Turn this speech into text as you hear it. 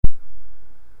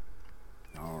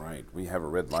We have a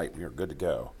red light. We are good to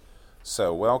go.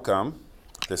 So welcome.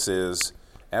 This is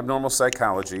Abnormal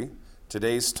Psychology.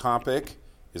 Today's topic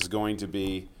is going to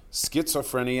be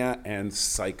schizophrenia and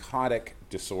psychotic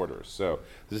disorders. So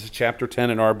this is chapter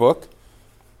 10 in our book.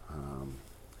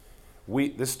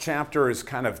 This chapter is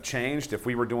kind of changed. If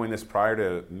we were doing this prior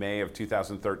to May of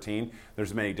 2013,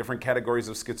 there's many different categories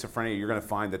of schizophrenia. You're going to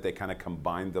find that they kind of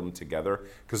combined them together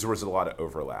because there was a lot of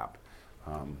overlap.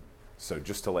 So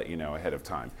just to let you know ahead of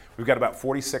time. We've got about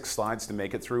 46 slides to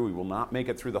make it through. We will not make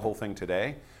it through the whole thing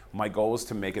today. My goal is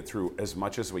to make it through as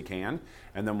much as we can.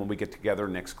 And then when we get together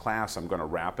next class, I'm going to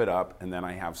wrap it up. And then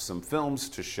I have some films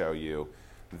to show you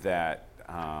that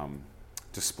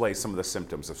display some of the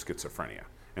symptoms of schizophrenia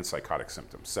and psychotic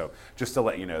symptoms. So just to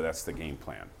let you know, that's the game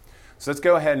plan. So let's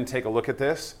go ahead and take a look at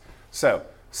this. So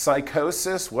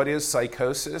psychosis, what is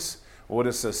psychosis? What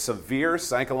is a severe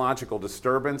psychological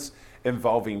disturbance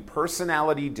involving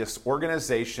personality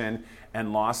disorganization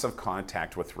and loss of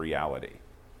contact with reality?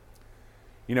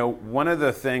 You know, one of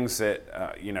the things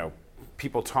that,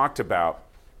 people talked about,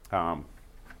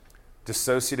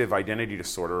 dissociative identity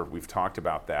disorder, we've talked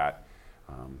about that,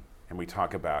 and we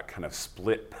talk about kind of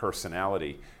split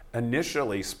personality.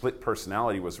 Initially, split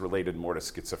personality was related more to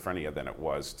schizophrenia than it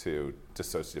was to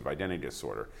dissociative identity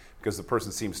disorder because the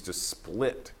person seems to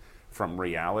split from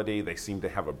reality. They seem to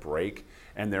have a break,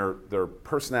 and their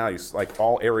personalities, like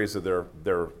all areas of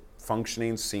their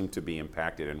functioning, seem to be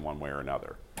impacted in one way or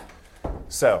another.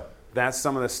 So that's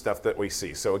some of the stuff that we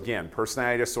see. So again,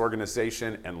 personality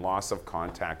disorganization and loss of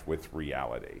contact with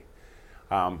reality.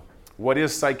 What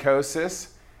is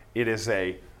psychosis? It is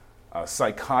a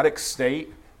psychotic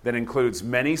state that includes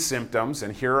many symptoms,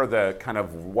 and here are the kind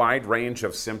of wide range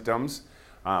of symptoms.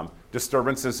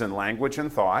 Disturbances in language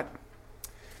and thought,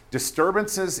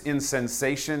 disturbances in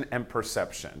sensation and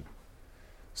perception.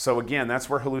 So again, that's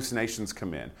where hallucinations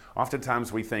come in.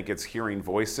 Oftentimes we think it's hearing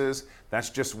voices. That's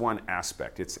just one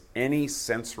aspect. It's any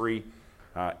sensory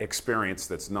experience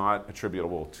that's not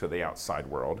attributable to the outside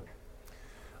world.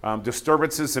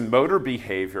 Disturbances in motor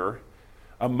behavior,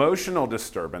 emotional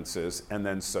disturbances, and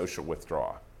then social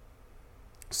withdrawal.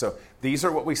 So these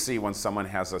are what we see when someone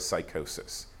has a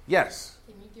psychosis. Yes?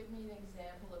 Can you give me an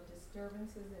example of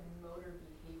disturbances in motor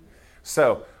behavior?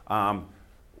 So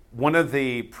one of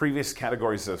the previous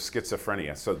categories of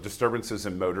schizophrenia, so disturbances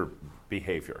in motor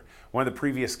behavior. One of the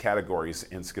previous categories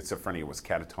in schizophrenia was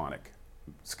catatonic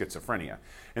schizophrenia.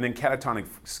 And in catatonic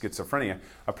schizophrenia,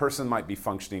 a person might be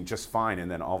functioning just fine,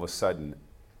 and then all of a sudden,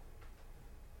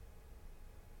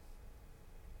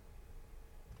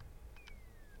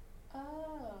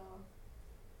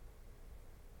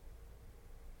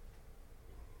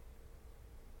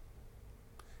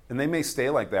 and they may stay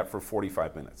like that for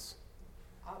 45 minutes.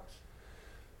 Ouch.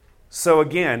 So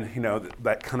again,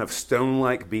 that kind of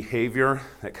stone-like behavior,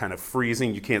 that kind of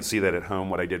freezing, you can't see that at home.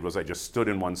 What I did was I just stood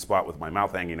in one spot with my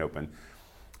mouth hanging open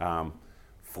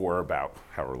for about,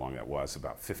 however long that was,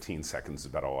 about 15 seconds is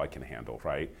about all I can handle,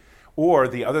 right? Or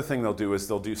the other thing they'll do is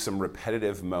they'll do some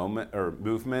repetitive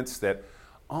movements that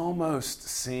almost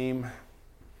seem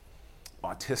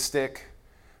autistic.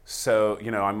 So,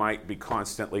 I might be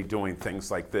constantly doing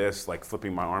things like this, like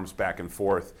flipping my arms back and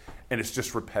forth, and it's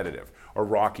just repetitive, or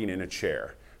rocking in a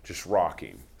chair, just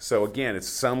rocking. So again, it's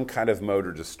some kind of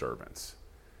motor disturbance.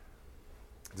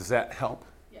 Does that help?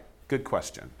 Yeah. Good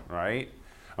question, right?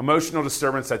 Emotional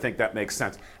disturbance, I think that makes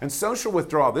sense. And social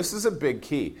withdrawal, this is a big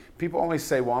key. People always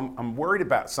say, well, I'm worried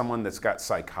about someone that's got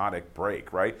psychotic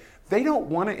break, right? They don't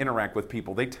want to interact with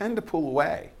people. They tend to pull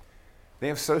away. They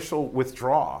have social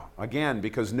withdrawal, again,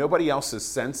 because nobody else is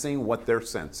sensing what they're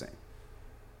sensing.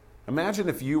 Imagine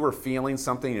if you were feeling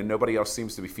something and nobody else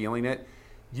seems to be feeling it.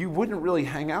 You wouldn't really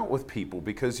hang out with people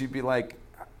because you'd be like,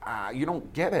 you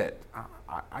don't get it.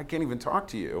 I can't even talk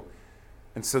to you.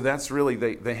 And so that's really,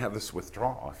 they have this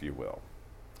withdrawal, if you will.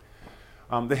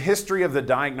 The history of the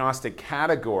diagnostic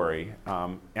category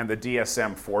and the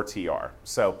DSM-4TR.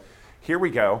 So here we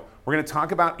go. We're going to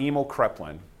talk about Emil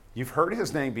Kraepelin. You've heard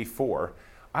his name before.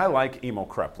 I like Emil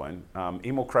Kraepelin.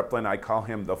 Emil Kraepelin, I call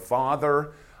him the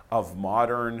father of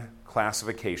modern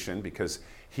classification because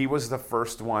he was the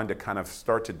first one to kind of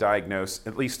start to diagnose,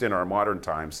 at least in our modern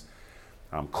times,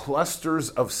 clusters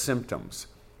of symptoms.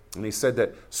 And he said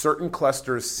that certain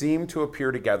clusters seem to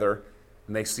appear together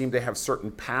and they seem to have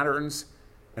certain patterns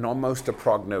and almost a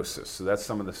prognosis. So that's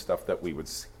some of the stuff that we would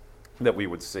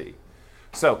see.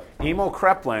 So Emil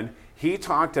Kraepelin, he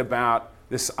talked about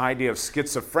this idea of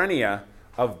schizophrenia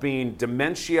of being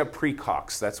dementia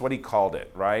praecox. That's what he called it,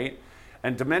 right?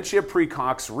 And dementia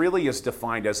praecox really is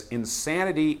defined as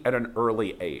insanity at an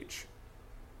early age.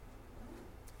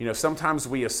 Sometimes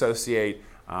we associate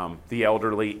the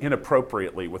elderly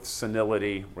inappropriately with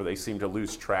senility, where they seem to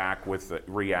lose track with the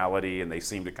reality and they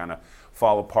seem to kind of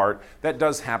fall apart. That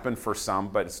does happen for some,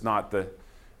 but it's not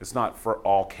for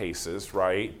all cases,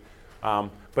 right?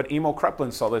 But Emil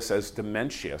Kraepelin saw this as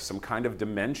dementia, some kind of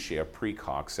dementia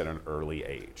precox at an early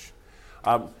age.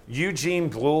 Eugene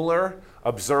Bleuler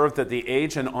observed that the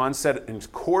age and onset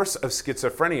and course of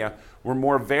schizophrenia were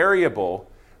more variable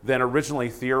than originally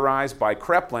theorized by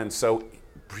Kraepelin, so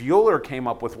Bleuler came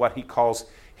up with what he calls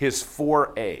his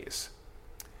 4 A's.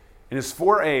 And his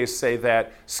 4 A's say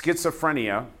that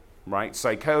schizophrenia, right,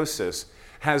 psychosis,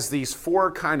 has these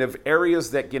 4 kind of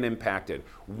areas that get impacted.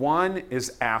 One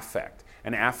is affect,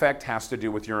 and affect has to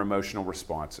do with your emotional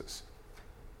responses.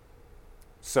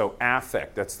 So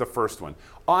affect, that's the first one.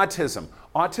 Autism.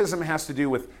 Autism has to do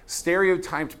with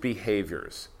stereotyped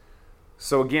behaviors.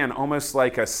 So again, almost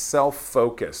like a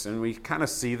self-focus, and we kind of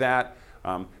see that.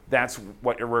 That's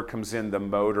where it comes in, the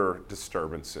motor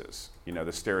disturbances, the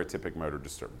stereotypic motor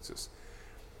disturbances.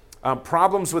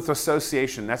 Problems with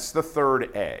association, that's the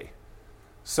 3rd A.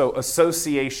 So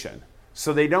association.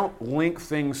 So they don't link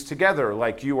things together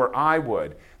like you or I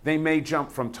would. They may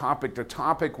jump from topic to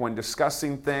topic when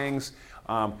discussing things.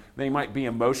 They might be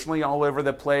emotionally all over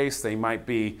the place. They might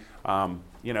be,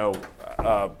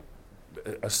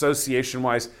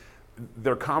 association-wise,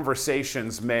 their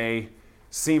conversations may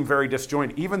seem very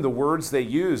disjointed. Even the words they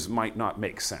use might not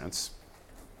make sense,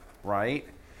 right?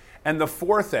 And the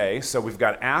 4th A, so we've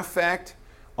got affect,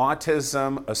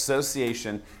 autism,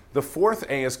 association. The 4th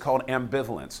A is called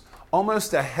ambivalence,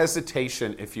 almost a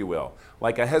hesitation, if you will,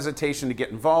 like a hesitation to get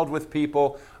involved with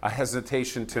people, a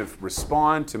hesitation to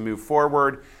respond, to move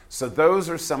forward. So those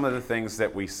are some of the things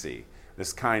that we see,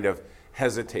 this kind of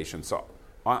hesitation. So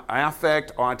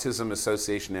affect, autism,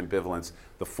 association, ambivalence,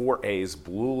 the 4 A's,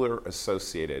 Bleuler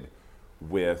associated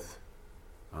with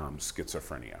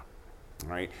schizophrenia. All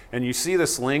right? And you see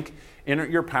this link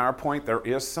in your PowerPoint. There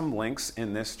is some links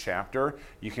in this chapter.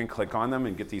 You can click on them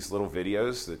and get these little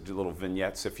videos, little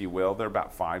vignettes, if you will. They're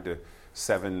about 5 to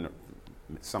 7,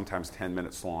 sometimes 10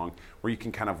 minutes long, where you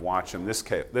can kind of watch them.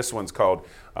 This one's called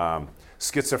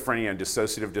Schizophrenia and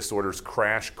Dissociative Disorders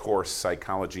Crash Course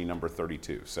Psychology number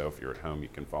 32. So if you're at home, you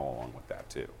can follow along with that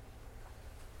too.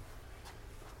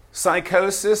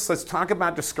 Psychosis, let's talk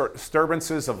about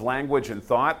disturbances of language and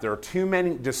thought. There are too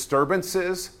many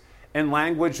disturbances in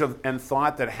language and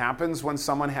thought that happens when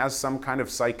someone has some kind of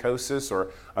psychosis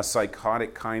or a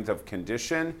psychotic kind of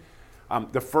condition.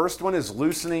 The first one is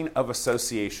loosening of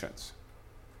associations.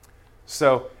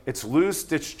 So it's loose,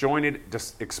 disjointed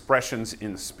expressions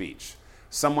in speech.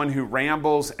 Someone who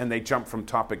rambles and they jump from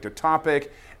topic to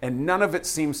topic, and none of it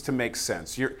seems to make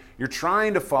sense. You're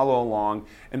trying to follow along.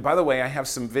 And by the way, I have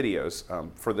some videos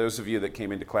for those of you that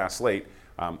came into class late.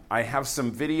 I have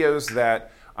some videos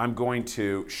that I'm going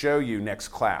to show you next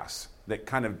class that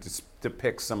kind of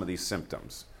depict some of these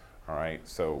symptoms. All right,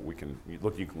 so you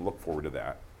can look forward to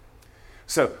that.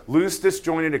 So loose,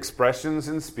 disjointed expressions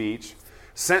in speech,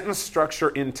 sentence structure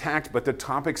intact, but the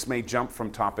topics may jump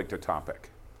from topic to topic.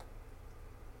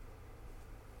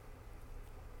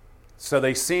 So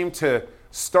they seem to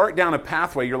start down a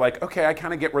pathway. You're like, okay, I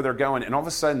kind of get where they're going. And all of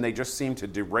a sudden, they just seem to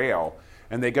derail,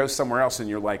 and they go somewhere else. And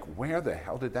you're like, where the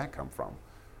hell did that come from?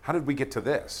 How did we get to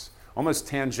this? Almost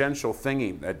tangential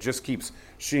thinking that just keeps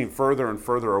shooting further and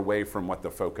further away from what the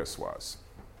focus was.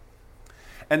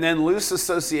 And then loose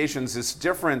associations is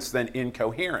different than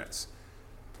incoherence.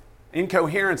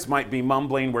 Incoherence might be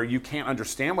mumbling where you can't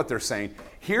understand what they're saying.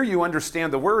 Here you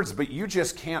understand the words, but you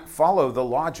just can't follow the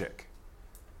logic.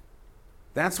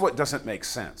 That's what doesn't make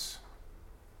sense.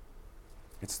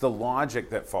 It's the logic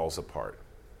that falls apart.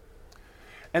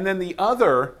 And then the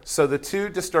other, so the 2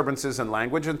 disturbances in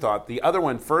language and thought, the other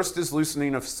one first is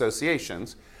loosening of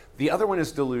associations. The other one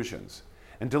is delusions.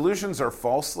 And delusions are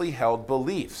falsely held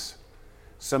beliefs.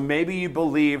 So maybe you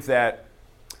believe that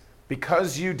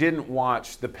because you didn't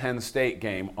watch the Penn State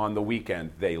game on the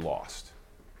weekend, they lost.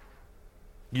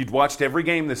 You'd watched every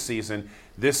game this season.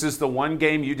 This is the one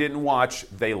game you didn't watch,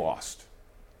 they lost.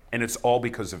 And it's all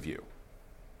because of you.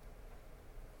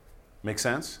 Make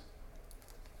sense?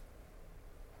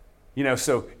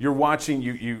 So you're watching,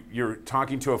 you're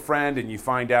talking to a friend and you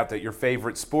find out that your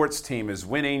favorite sports team is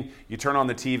winning. You turn on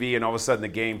the TV and all of a sudden the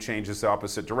game changes the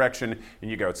opposite direction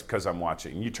and you go, it's because I'm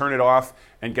watching. And you turn it off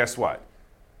and guess what?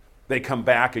 They come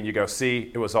back and you go,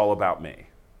 see, it was all about me.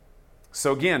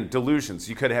 So again, delusions.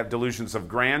 You could have delusions of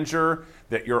grandeur,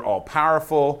 that you're all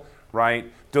powerful,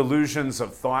 right? Delusions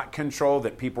of thought control,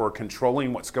 that people are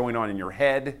controlling what's going on in your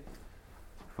head,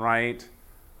 right?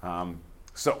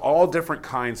 So all different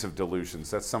kinds of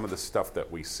delusions. That's some of the stuff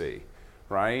that we see.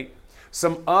 right?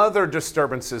 Some other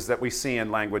disturbances that we see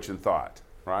in language and thought,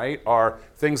 right, are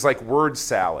things like word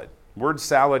salad. Word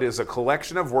salad is a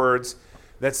collection of words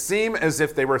that seem as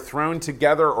if they were thrown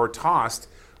together or tossed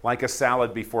like a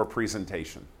salad before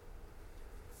presentation.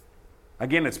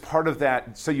 Again, it's part of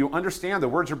that, so you understand the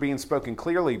words are being spoken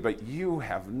clearly, but you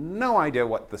have no idea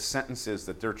what the sentence is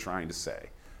that they're trying to say.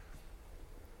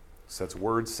 So that's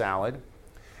word salad.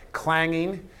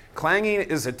 Clanging. Clanging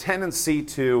is a tendency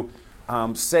to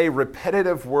say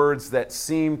repetitive words that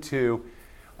seem to,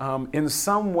 in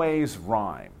some ways,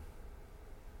 rhyme.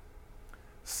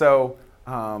 So,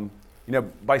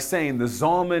 by saying the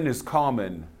Zalman is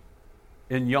common,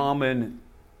 in Yaman,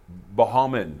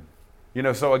 Bahaman.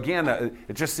 So again,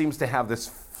 it just seems to have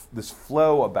this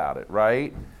flow about it,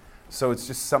 right? So it's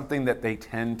just something that they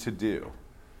tend to do.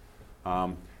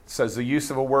 It says the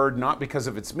use of a word not because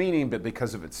of its meaning, but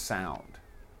because of its sound.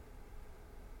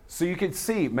 So you can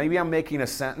see, maybe I'm making a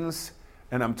sentence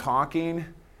and I'm talking,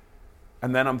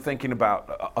 and then I'm thinking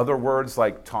about other words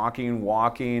like talking,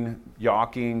 walking,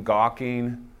 yawking,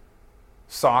 gawking,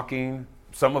 socking.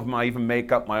 Some of them I even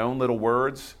make up my own little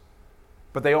words,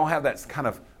 but they all have that kind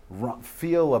of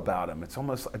feel about them. It's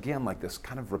almost, again, like this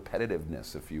kind of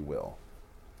repetitiveness, if you will.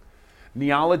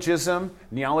 Neologism.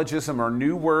 Neologism are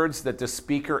new words that the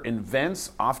speaker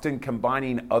invents, often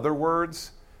combining other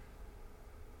words.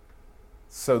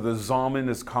 So the Zalman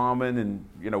is common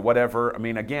and, whatever. I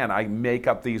mean, again, I make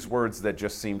up these words that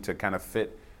just seem to kind of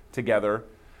fit together.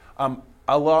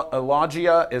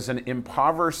 Alogia is an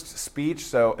impoverished speech.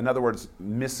 So, in other words,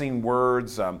 missing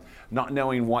words, not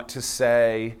knowing what to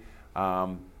say,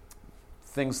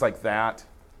 things like that.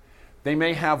 They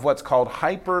may have what's called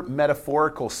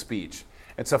hyper-metaphorical speech.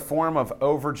 It's a form of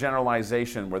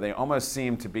overgeneralization where they almost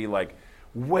seem to be like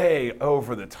way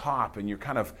over the top, and you're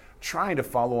kind of trying to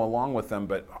follow along with them,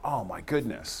 but oh my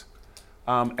goodness.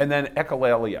 And then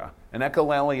echolalia. An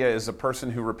echolalia is a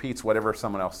person who repeats whatever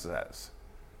someone else says.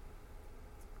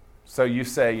 So you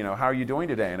say, how are you doing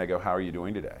today? And I go, how are you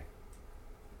doing today?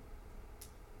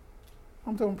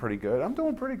 I'm doing pretty good. I'm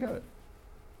doing pretty good.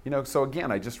 So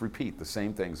again, I just repeat the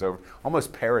same things over,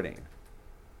 almost parroting.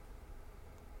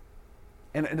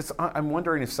 And I'm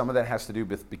wondering if some of that has to do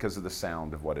with because of the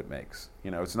sound of what it makes.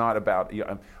 It's not about,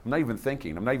 I'm not even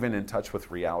thinking. I'm not even in touch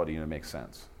with reality, and it makes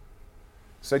sense.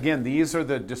 So again, these are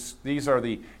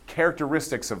the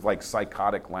characteristics of like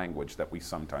psychotic language that we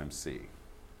sometimes see.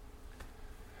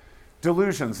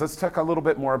 Delusions. Let's talk a little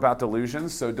bit more about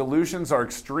delusions. So delusions are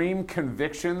extreme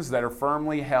convictions that are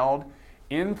firmly held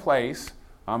in place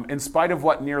in spite of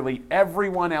what nearly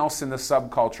everyone else in the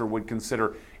subculture would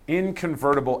consider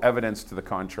incontrovertible evidence to the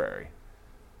contrary.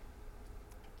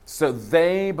 So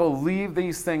they believe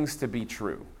these things to be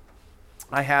true.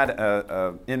 I had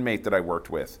an inmate that I worked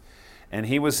with, and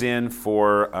he was in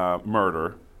for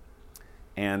murder,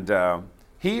 and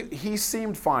he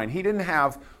seemed fine. He didn't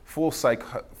have full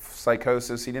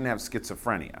psychosis. He didn't have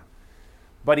schizophrenia.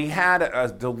 But he had a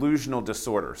delusional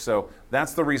disorder. So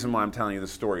that's the reason why I'm telling you the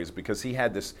story, is because he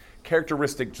had this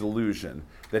characteristic delusion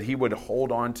that he would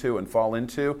hold on to and fall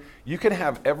into. You could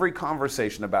have every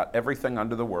conversation about everything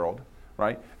under the world,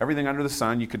 right? Everything under the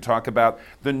sun. You could talk about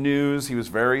the news. He was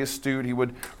very astute. He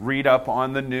would read up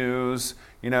on the news,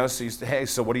 so you say, hey,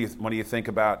 so what do you think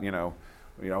about,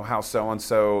 how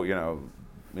so-and-so,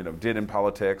 did in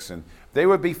politics? And they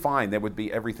would be fine. They would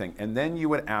be everything. And then you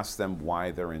would ask them why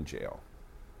they're in jail.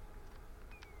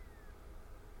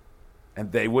 And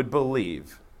they would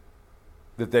believe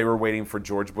that they were waiting for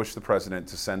George Bush, the president,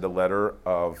 to send a letter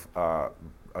of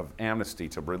amnesty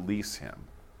to release him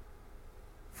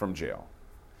from jail.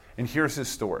 And here's his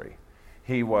story.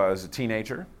 He was a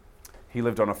teenager. He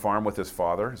lived on a farm with his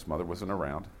father. His mother wasn't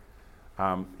around.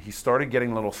 He started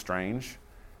getting a little strange,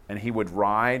 and he would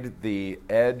ride the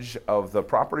edge of the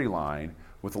property line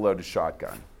with a loaded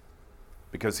shotgun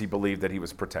because he believed that he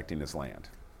was protecting his land.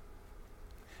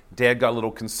 Dad got a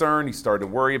little concerned. He started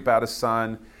to worry about his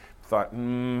son. Thought,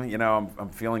 I'm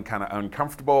feeling kind of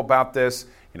uncomfortable about this.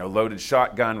 Loaded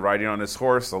shotgun, riding on his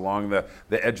horse along the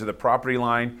edge of the property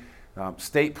line.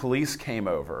 State police came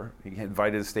over. He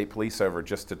invited the state police over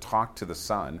just to talk to the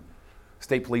son.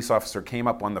 State police officer came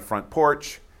up on the front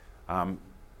porch.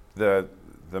 The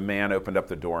man opened up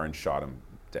the door and shot him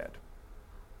dead.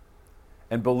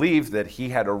 And believed that he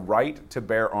had a right to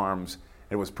bear arms.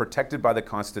 It was protected by the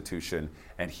Constitution,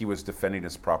 and he was defending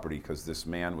his property because this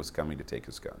man was coming to take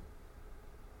his gun.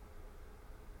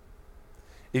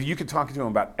 If you could talk to him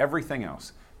about everything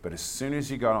else, but as soon as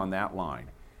you got on that line,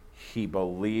 he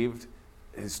believed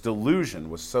his delusion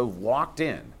was so locked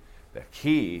in that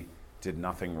he did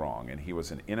nothing wrong, and he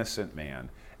was an innocent man,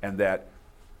 and that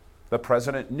The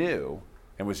president knew,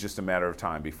 and it was just a matter of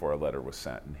time before a letter was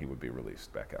sent and he would be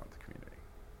released back out in the community.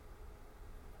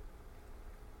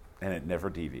 And it never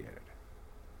deviated.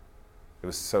 It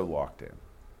was so locked in.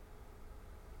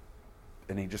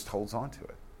 And he just holds on to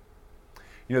it.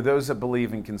 You know, those that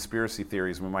believe in conspiracy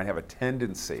theories, we might have a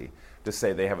tendency to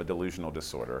say they have a delusional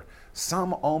disorder.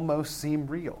 Some almost seem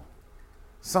real.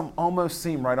 Some almost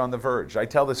seem right on the verge. I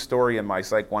tell this story in my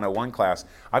Psych 101 class.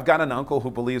 I've got an uncle who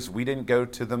believes we didn't go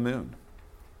to the moon.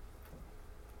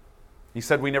 He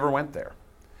said we never went there.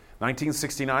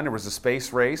 1969, there was a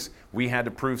space race. We had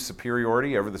to prove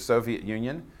superiority over the Soviet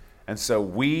Union. And so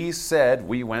we said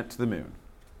we went to the moon.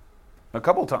 A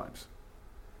couple times.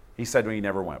 He said we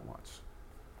never went once.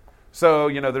 So,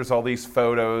 you know, there's all these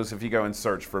photos. If you go and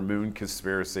search for moon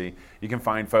conspiracy, you can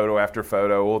find photo after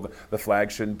photo. Oh, the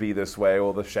flag shouldn't be this way.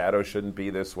 Oh, the shadow shouldn't be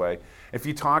this way. If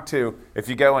you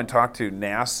go and talk to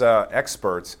NASA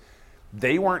experts,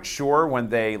 they weren't sure when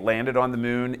they landed on the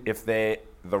moon if the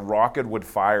rocket would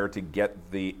fire to get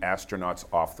the astronauts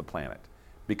off the planet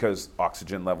because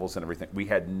oxygen levels and everything. We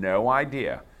had no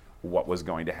idea what was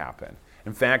going to happen.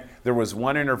 In fact, there was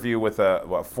one interview with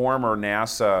a former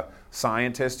NASA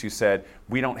scientist who said,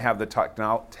 we don't have the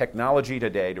technology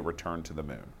today to return to the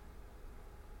moon.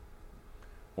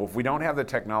 Well, if we don't have the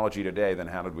technology today, then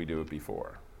how did we do it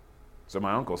before? So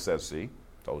my uncle says, see,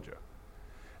 told you.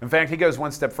 In fact, he goes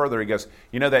one step further. He goes,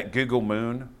 you know that Google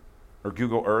Moon or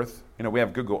Google Earth? You know, we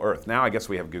have Google Earth. Now I guess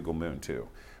we have Google Moon too.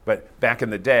 But back in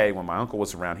the day when my uncle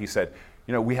was around, he said,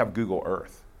 you know, we have Google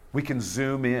Earth. We can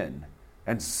zoom in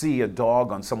and see a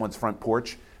dog on someone's front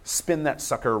porch, spin that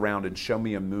sucker around and show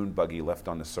me a moon buggy left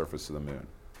on the surface of the moon.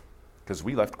 Because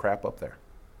we left crap up there.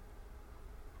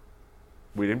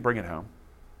 We didn't bring it home.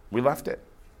 We left it.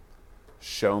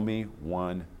 Show me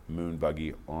one moon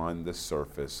buggy on the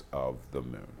surface of the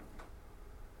moon.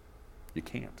 You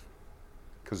can't.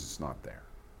 Because it's not there.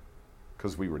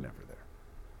 Because we were never there.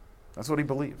 That's what he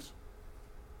believes.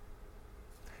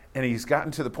 And he's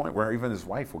gotten to the point where even his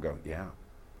wife will go, yeah.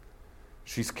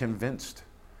 She's convinced.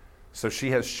 So she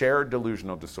has shared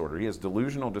delusional disorder. He has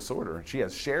delusional disorder, and she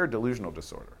has shared delusional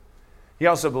disorder. He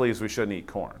also believes we shouldn't eat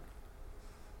corn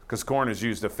because corn is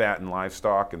used to fatten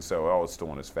livestock, and so all it's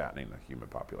doing is fattening the human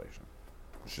population.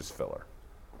 It's just filler.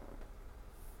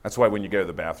 That's why when you go to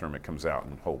the bathroom, it comes out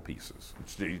in whole pieces.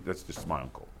 That's just my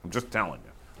uncle. I'm just telling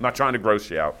you. I'm not trying to gross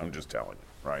you out. I'm just telling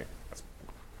you, right?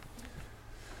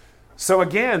 So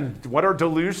again, what are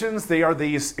delusions? They are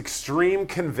these extreme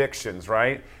convictions,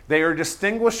 right? They are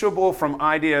distinguishable from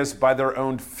ideas by their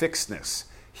own fixedness.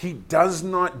 He does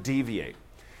not deviate.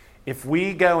 If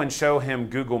we go and show him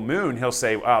Google Moon, he'll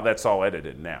say, oh, that's all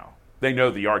edited now. They know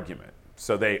the argument.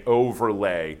 So they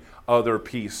overlay other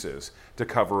pieces to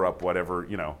cover up whatever,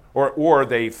 you know, or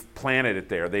they've planted it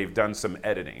there. They've done some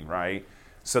editing, right?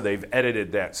 So they've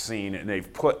edited that scene and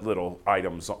they've put little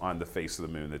items on the face of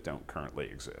the moon that don't currently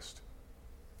exist,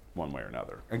 one way or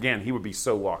another. Again, he would be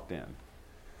so locked in.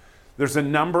 There's a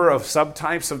number of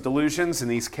subtypes of delusions,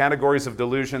 and these categories of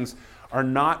delusions are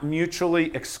not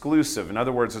mutually exclusive. In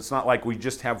other words, it's not like we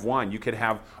just have one. You could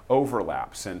have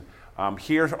overlaps, and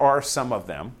here are some of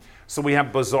them. So we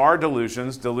have bizarre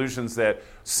delusions, delusions that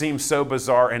seem so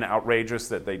bizarre and outrageous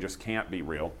that they just can't be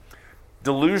real.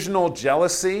 Delusional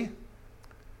jealousy,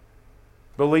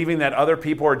 believing that other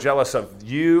people are jealous of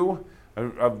you,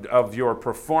 of your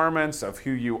performance, of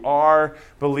who you are,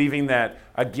 believing that,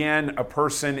 again, a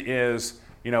person is,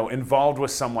 involved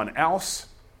with someone else.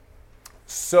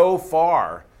 So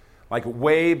far, like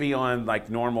way beyond like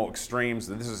normal extremes,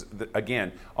 this is,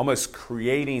 again, almost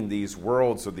creating these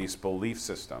worlds or these belief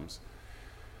systems.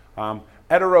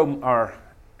 Heteromanic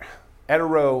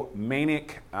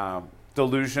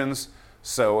delusions,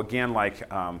 so again, like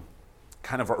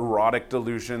kind of erotic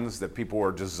delusions that people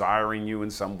are desiring you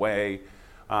in some way.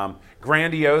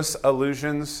 Grandiose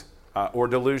illusions, or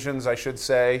delusions, I should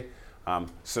say.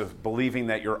 So believing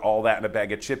that you're all that in a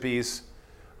bag of chippies.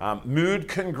 Mood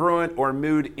congruent or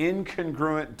mood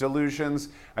incongruent delusions.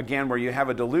 Again, where you have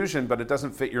a delusion, but it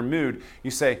doesn't fit your mood.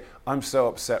 You say, I'm so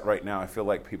upset right now, I feel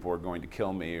like people are going to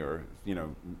kill me or,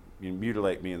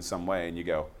 mutilate me in some way. And you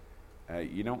go,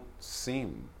 you don't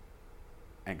seem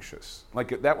anxious.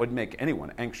 Like that would make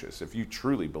anyone anxious if you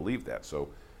truly believe that. So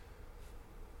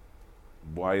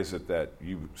why is it that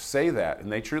you say that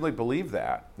and they truly believe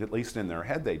that, at least in their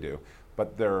head they do,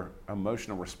 but their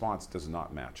emotional response does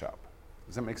not match up?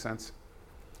 Does that make sense?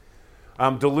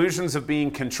 Delusions of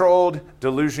being controlled,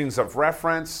 delusions of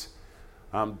reference,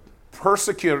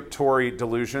 persecutory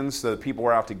delusions, so that people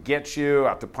are out to get you,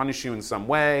 out to punish you in some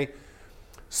way,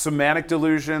 somatic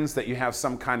delusions, that you have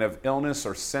some kind of illness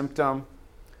or symptom,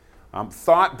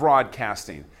 Thought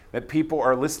broadcasting, that people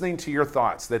are listening to your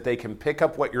thoughts, that they can pick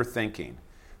up what you're thinking,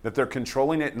 that they're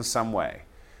controlling it in some way.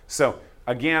 So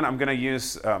again, I'm going to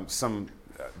use some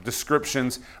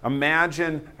descriptions.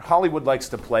 Imagine, Hollywood likes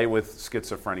to play with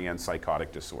schizophrenia and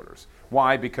psychotic disorders.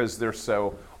 Why? Because they're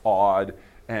so odd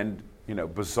and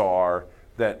bizarre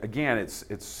that, again,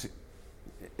 it's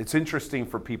interesting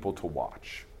for people to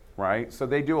watch, right? So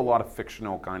they do a lot of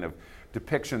fictional kind of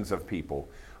depictions of people.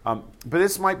 But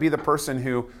this might be the person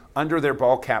who, under their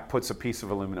ball cap, puts a piece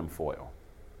of aluminum foil.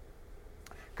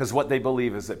 Because what they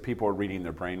believe is that people are reading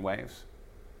their brain waves,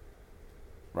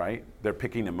 right? They're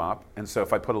picking them up. And so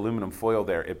if I put aluminum foil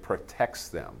there, it protects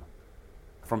them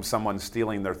from someone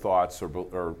stealing their thoughts or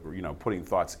putting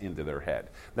thoughts into their head.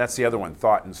 That's the other one,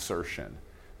 thought insertion,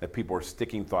 that people are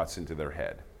sticking thoughts into their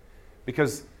head.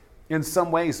 Because in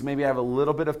some ways, maybe I have a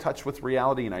little bit of touch with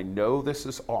reality and I know this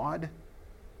is odd,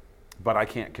 but I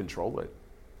can't control it.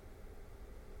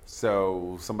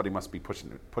 So somebody must be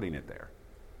putting it there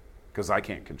because I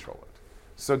can't control it.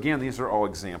 So again, these are all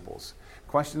examples.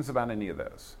 Questions about any of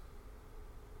those?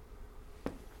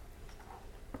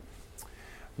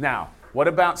 Now, what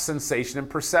about sensation and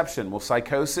perception? Well,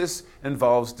 psychosis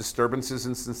involves disturbances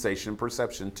in sensation and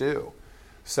perception too.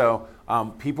 So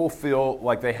people feel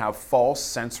like they have false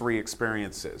sensory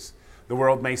experiences. The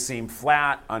world may seem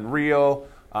flat, unreal,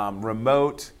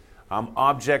 remote.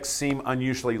 Objects seem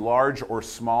unusually large or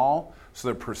small, so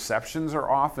their perceptions are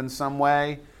off in some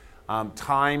way.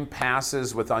 Time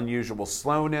passes with unusual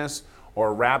slowness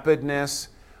or rapidness.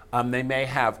 They may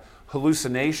have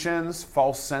hallucinations,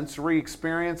 false sensory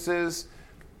experiences,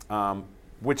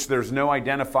 which there's no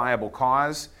identifiable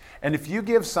cause. And if you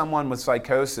give someone with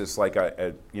psychosis like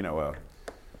a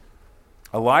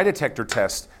lie detector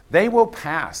test, they will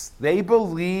pass. They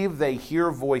believe they hear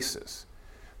voices.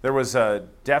 There was a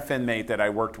deaf inmate that I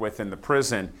worked with in the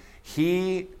prison.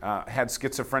 He had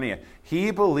schizophrenia.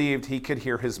 He believed he could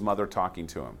hear his mother talking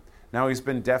to him. Now, he's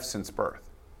been deaf since birth.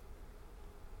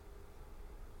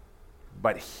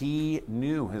 But he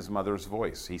knew his mother's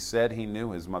voice. He said he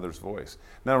knew his mother's voice.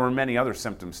 Now, there were many other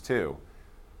symptoms too,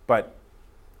 but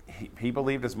he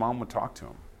believed his mom would talk to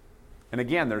him. And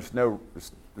again, there's no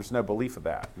belief of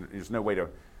that. There's no way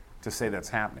to say that's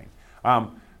happening.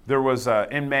 There was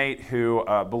an inmate who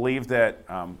believed that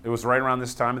it was right around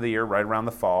this time of the year, right around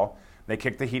the fall. They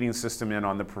kicked the heating system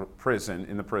in the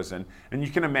prison, and you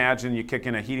can imagine you kick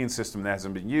in a heating system that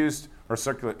hasn't been used, or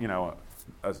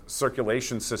a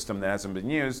circulation system that hasn't been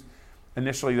used.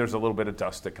 Initially, there's a little bit of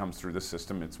dust that comes through the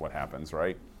system. It's what happens,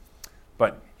 right?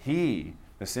 But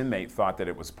this inmate, thought that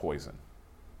it was poison.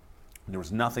 There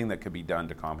was nothing that could be done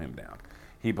to calm him down.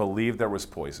 He believed there was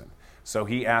poison. So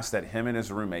he asked that him and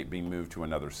his roommate be moved to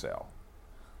another cell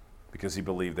because he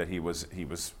believed that he was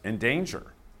in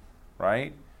danger,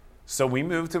 right? So we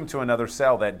moved him to another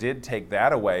cell. That did take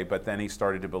that away, but then he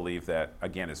started to believe that,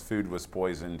 again, his food was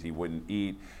poisoned. He wouldn't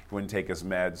eat. He wouldn't take his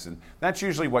meds. And that's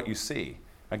usually what you see.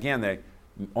 Again,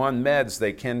 on meds,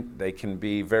 they can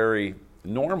be very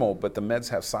normal, but the meds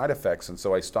have side effects. And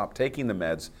so I stopped taking the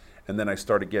meds, and then I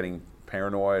started getting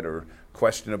paranoid or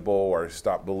questionable, or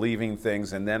stop believing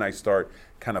things, and then I start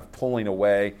kind of pulling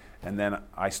away, and then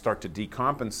I start to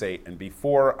decompensate, and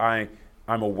before I'm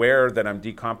aware that I'm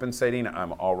decompensating,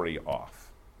 I'm already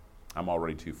off. I'm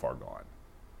already too far gone.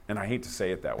 And I hate to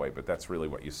say it that way, but that's really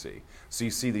what you see. So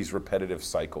you see these repetitive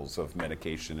cycles of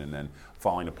medication and then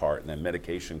falling apart, and then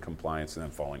medication compliance and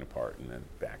then falling apart, and then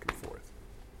back and forth.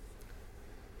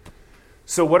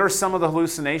 So what are some of the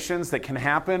hallucinations that can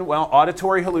happen? Well,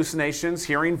 auditory hallucinations,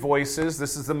 hearing voices.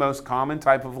 This is the most common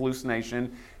type of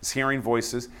hallucination, is hearing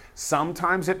voices.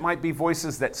 Sometimes it might be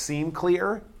voices that seem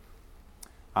clear.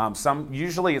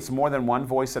 Usually it's more than one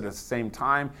voice at the same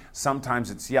time.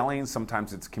 Sometimes it's yelling.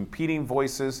 Sometimes it's competing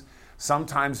voices.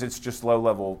 Sometimes it's just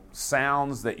low-level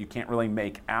sounds that you can't really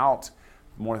make out.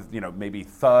 More, maybe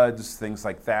thuds, things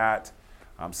like that.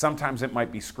 Sometimes it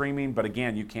might be screaming, but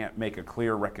again, you can't make a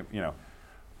clear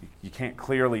you can't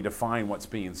clearly define what's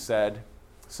being said.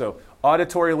 So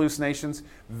auditory hallucinations,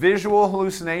 visual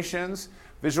hallucinations.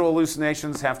 Visual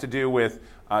hallucinations have to do with,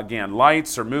 again,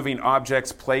 lights or moving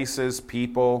objects, places,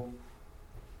 people.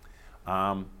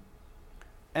 And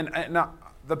now,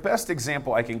 the best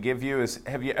example I can give you is,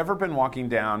 have you ever been walking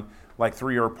down like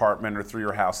through your apartment or through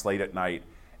your house late at night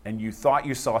and you thought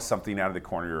you saw something out of the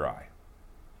corner of your eye?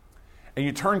 And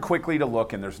you turn quickly to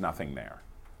look and there's nothing there.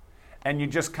 And you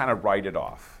just kind of write it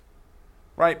off,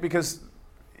 right? Because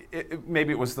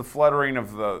maybe it was the fluttering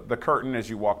of the curtain as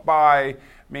you walk by.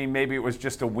 Maybe it was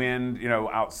just a wind,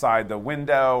 outside the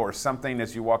window or something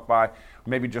as you walk by.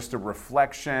 Maybe just a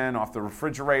reflection off the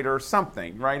refrigerator,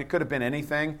 something, right? It could have been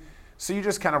anything. So you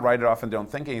just kind of write it off and don't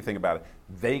think anything about it.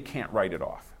 They can't write it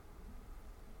off.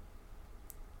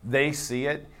 They see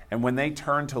it, and when they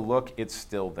turn to look, it's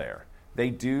still there. They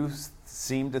do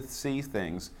seem to see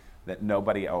things that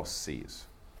nobody else sees.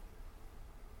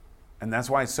 And that's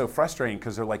why it's so frustrating,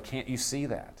 because they're like, can't you see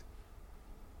that?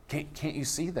 Can't you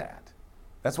see that?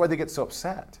 That's why they get so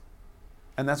upset.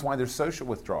 And that's why there's social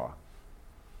withdrawal.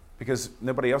 Because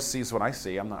nobody else sees what I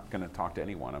see. I'm not going to talk to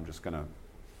anyone. I'm just going to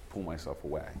pull myself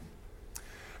away.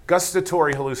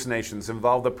 Gustatory hallucinations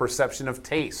involve the perception of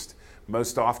taste,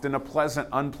 most often a pleasant,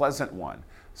 unpleasant one.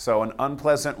 So an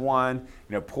unpleasant one,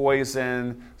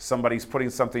 poison, somebody's putting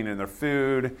something in their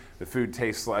food, the food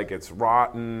tastes like it's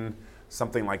rotten,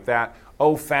 something like that.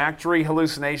 Olfactory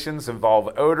hallucinations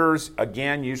involve odors,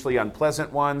 again, usually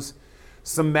unpleasant ones.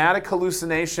 Somatic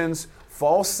hallucinations,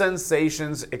 false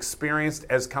sensations experienced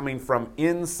as coming from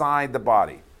inside the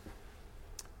body.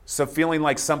 So feeling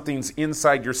like something's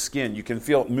inside your skin. You can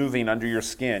feel it moving under your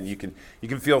skin. You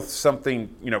can feel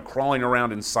something, crawling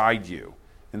around inside you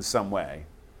in some way.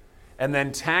 And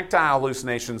then tactile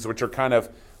hallucinations, which are kind of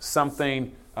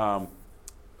something,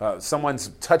 someone's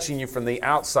touching you from the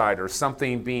outside, or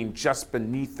something being just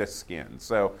beneath the skin.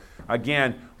 So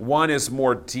again, one is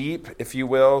more deep, if you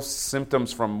will,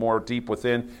 symptoms from more deep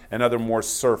within, and other more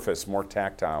surface, more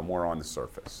tactile, more on the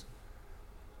surface.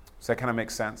 Does that kind of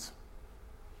make sense?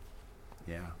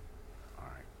 Yeah. All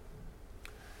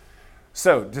right.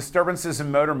 So, disturbances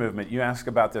in motor movement. You asked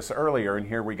about this earlier, and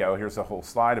here we go. Here's a whole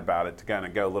slide about it to kind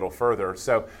of go a little further.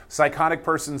 So, psychotic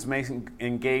persons may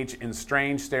engage in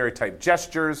strange stereotype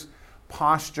gestures,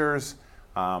 postures,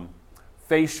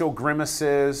 facial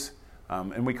grimaces,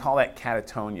 and we call that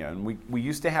catatonia. And we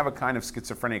used to have a kind of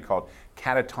schizophrenia called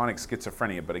catatonic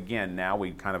schizophrenia, but again, now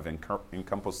we kind of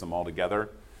encompass them all together.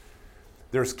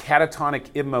 There's catatonic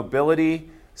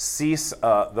immobility. Cease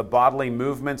the bodily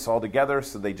movements altogether,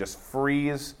 so they just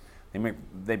freeze.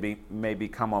 They may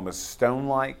become almost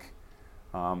stone-like.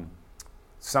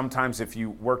 Sometimes if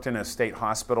you worked in a state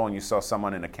hospital and you saw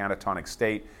someone in a catatonic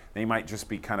state, they might just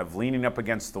be kind of leaning up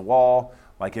against the wall,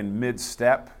 like in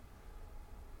mid-step.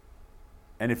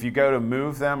 And if you go to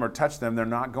move them or touch them, they're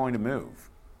not going to move.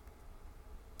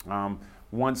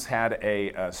 Once had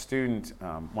a student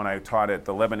when I taught at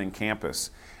the Lebanon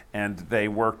campus, and they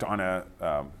worked on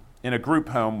in a group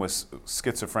home with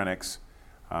schizophrenics,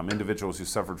 individuals who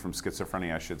suffered from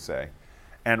schizophrenia, I should say.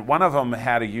 And one of them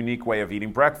had a unique way of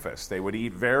eating breakfast. They would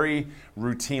eat very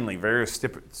routinely, very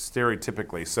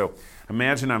stereotypically. So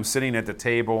imagine I'm sitting at the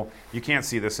table. You can't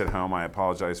see this at home. I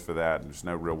apologize for that. There's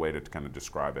no real way to kind of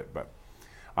describe it. But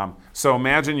so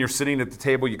imagine you're sitting at the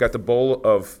table. You got the bowl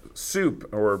of soup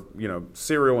or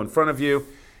cereal in front of you.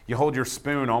 You hold your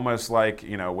spoon almost like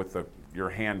with your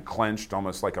hand clenched,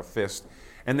 almost like a fist,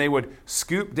 and they would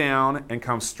scoop down and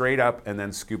come straight up and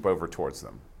then scoop over towards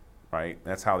them, right?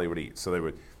 That's how they would eat. So they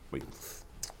would wait.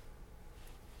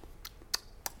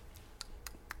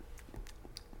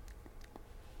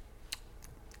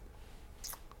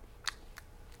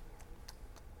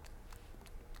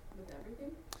 With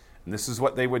everything? And this is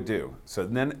what they would do. So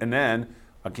then,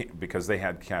 because they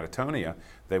had catatonia,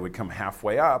 they would come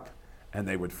halfway up and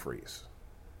they would freeze.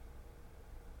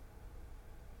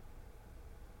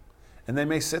 And they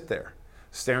may sit there,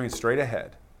 staring straight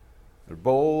ahead. Their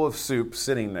bowl of soup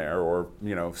sitting there, or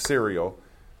cereal,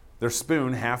 their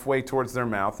spoon halfway towards their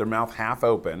mouth half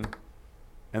open,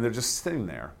 and they're just sitting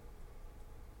there.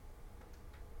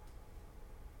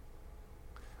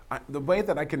 The way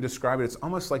that I can describe it, it's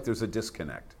almost like there's a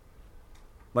disconnect.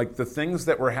 Like the things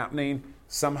that were happening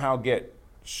somehow get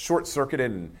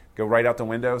short-circuited and go right out the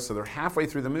window, so they're halfway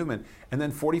through the movement, and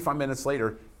then 45 minutes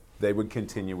later, they would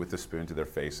continue with the spoon to their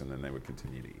face, and then they would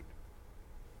continue to eat.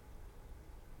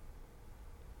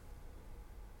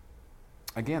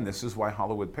 Again, this is why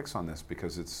Hollywood picks on this,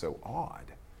 because it's so odd.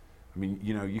 I mean,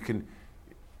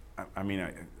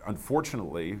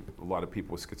 unfortunately, a lot of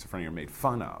people with schizophrenia are made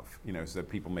fun of, so that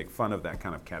people make fun of that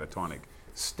kind of catatonic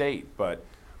state. But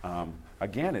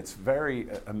again, it's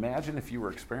imagine if you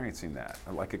were experiencing that,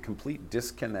 like a complete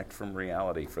disconnect from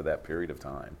reality for that period of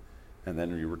time, and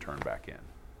then you return back in.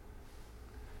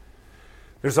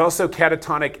 There's also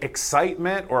catatonic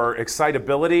excitement or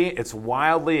excitability. It's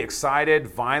wildly excited,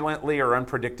 violently or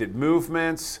unpredicted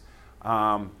movements.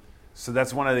 So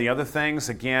that's one of the other things.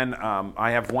 Again, I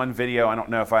have one video. I don't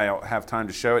know if I have time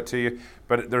to show it to you,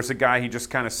 but there's a guy, he just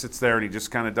kind of sits there and he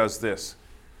just kind of does this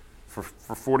for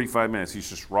 45 minutes. He's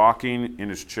just rocking in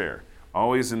his chair,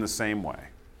 always in the same way.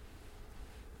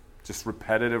 Just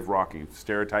repetitive rocking,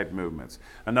 stereotype movements.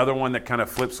 Another one that kind of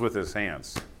flips with his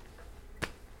hands.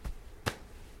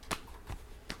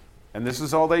 And this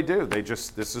is all they do.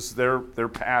 This is their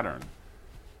pattern.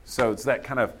 So it's that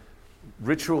kind of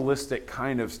ritualistic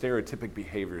kind of stereotypic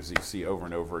behaviors that you see over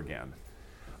and over again.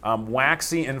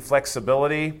 Waxy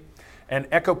inflexibility and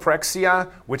echoprexia,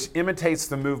 which imitates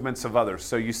the movements of others.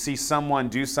 So you see someone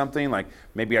do something, like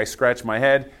maybe I scratch my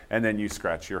head, and then you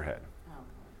scratch your head.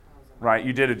 Right,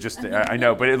 you did it just, I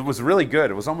know, but it was really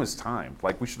good. It was almost timed.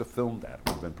 Like, we should have filmed that. It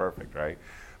would have been perfect, right?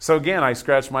 So again, I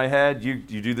scratch my head, you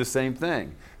do the same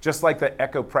thing. Just like the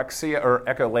echoprexia or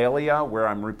echolalia, where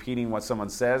I'm repeating what someone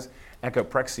says,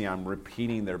 echoprexia, I'm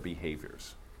repeating their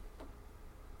behaviors.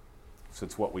 So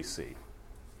it's what we see.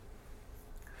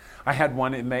 I had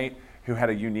one inmate who had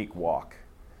a unique walk.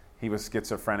 He was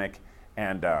schizophrenic,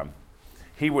 and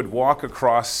he would walk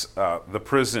across the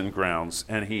prison grounds,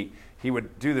 and he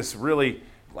would do this really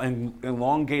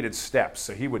elongated steps.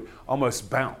 So he would almost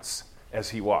bounce as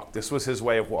he walked. This was his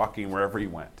way of walking wherever he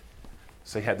went.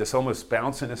 So he had this almost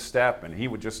bounce in his step, and he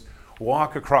would just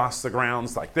walk across the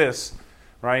grounds like this,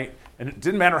 right? And it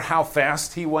didn't matter how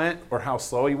fast he went or how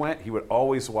slow he went, he would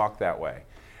always walk that way.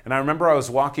 And I remember I was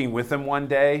walking with him one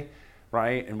day,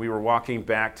 right? And we were walking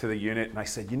back to the unit, and I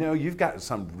said, you've got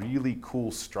some really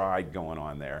cool stride going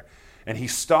on there. And he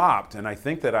stopped, and I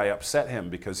think that I upset him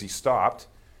because he stopped,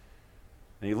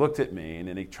 and he looked at me, and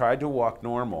then he tried to walk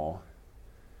normal,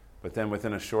 but then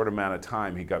within a short amount of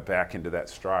time, he got back into that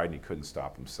stride, and he couldn't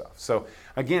stop himself. So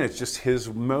again, it's just his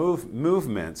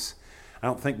movements. I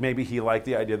don't think maybe he liked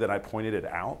the idea that I pointed it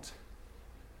out.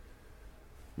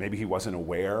 Maybe he wasn't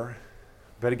aware.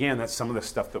 But again, that's some of the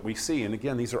stuff that we see. And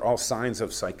again, these are all signs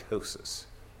of psychosis.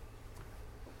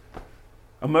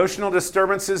 Emotional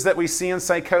disturbances that we see in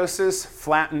psychosis,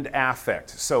 flattened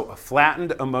affect. So a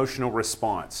flattened emotional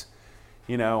response.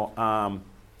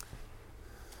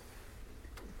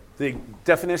 The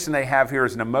definition they have here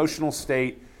is an emotional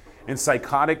state in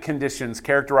psychotic conditions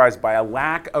characterized by a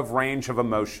lack of range of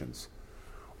emotions,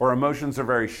 or emotions are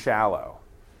very shallow,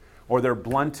 or they're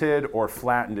blunted or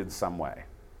flattened in some way.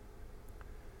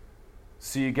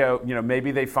 So you go,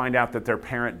 maybe they find out that their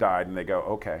parent died and they go,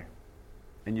 okay.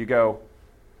 And you go,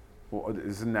 well,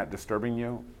 isn't that disturbing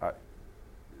you?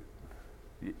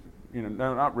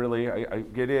 No, not really.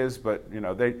 It is, but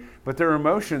but their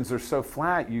emotions are so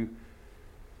flat. Think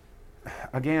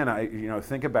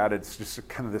about it. It's just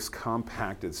kind of this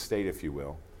compacted state, if you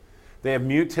will. They have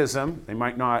mutism. They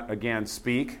might not, again,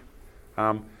 speak.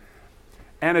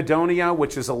 Anhedonia,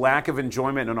 which is a lack of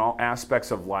enjoyment in all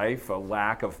aspects of life, a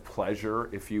lack of pleasure,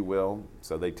 if you will.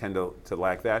 So they tend to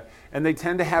lack that. And they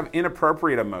tend to have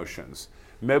inappropriate emotions.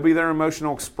 Maybe their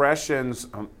emotional expressions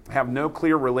have no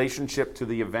clear relationship to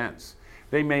the events.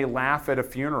 They may laugh at a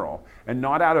funeral, and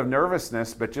not out of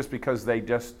nervousness, but just because they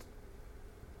just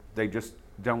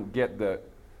don't get they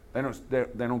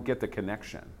don't get the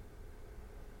connection.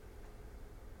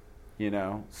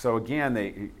 So again,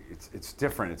 it's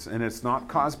different. And it's not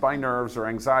caused by nerves or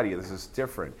anxiety. This is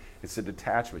different. It's a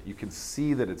detachment. You can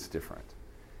see that it's different.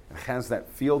 It has that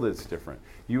feel that it's different.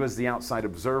 You, as the outside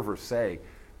observer, say,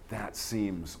 that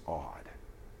seems odd.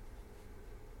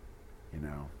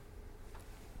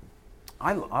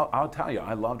 I'll tell you,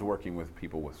 I loved working with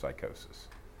people with psychosis.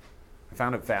 I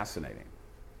found it fascinating.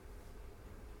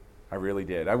 I really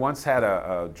did. I once had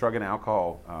a drug and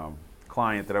alcohol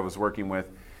client that I was working with,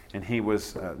 and he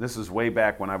was, this is way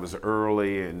back when I was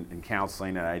early in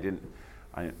counseling, and I didn't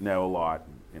know a lot.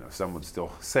 Some would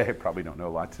still say I probably don't know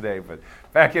a lot today, but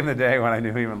back in the day when I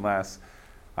knew even less,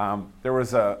 there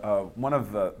was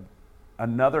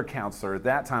another counselor. At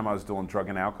that time, I was doing drug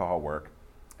and alcohol work,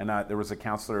 and there was a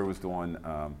counselor who was doing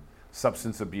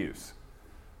substance abuse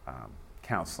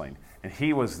counseling, and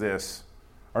he was this.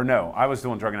 I was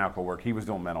doing drug and alcohol work. He was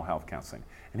doing mental health counseling,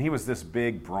 and he was this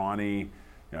big, brawny,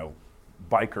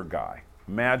 biker guy.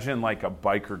 Imagine like a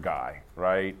biker guy,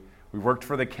 right? We worked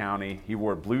for the county. He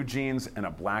wore blue jeans and a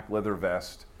black leather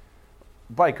vest,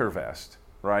 biker vest,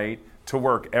 right, to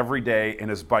work every day in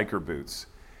his biker boots.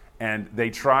 And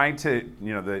they tried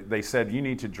to, they said, you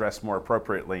need to dress more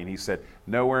appropriately. And he said,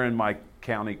 nowhere in my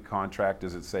county contract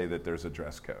does it say that there's a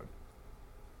dress code.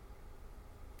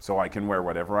 So I can wear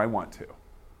whatever I want to.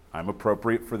 I'm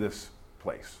appropriate for this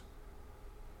place.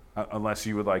 Unless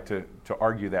you would like to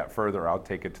argue that further, I'll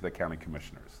take it to the county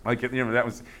commissioners.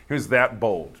 He was that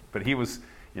bold. But he was,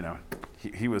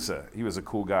 he was a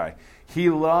cool guy. He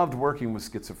loved working with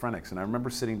schizophrenics. And I remember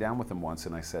sitting down with him once,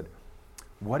 and I said,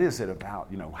 what is it about?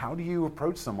 How do you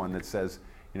approach someone that says,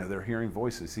 they're hearing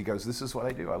voices? He goes, this is what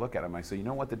I do. I look at him. I say, you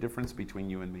know what the difference between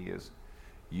you and me is?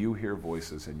 You hear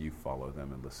voices and you follow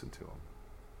them and listen to them.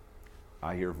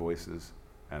 I hear voices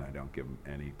and I don't give them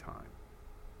any time.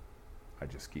 I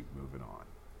just keep moving on.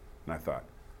 And I thought,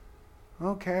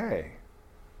 Okay,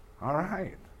 all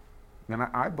right. And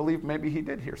I believe maybe he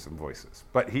did hear some voices,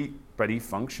 but he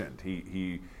functioned.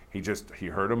 He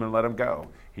heard them and let them go.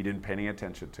 He didn't pay any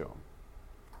attention to them.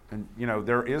 And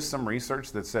there is some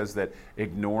research that says that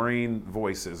ignoring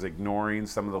voices, ignoring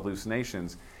some of the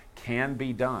hallucinations, can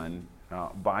be done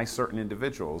by certain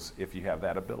individuals if you have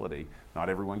that ability. Not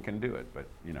everyone can do it, but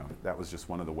that was just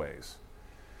one of the ways.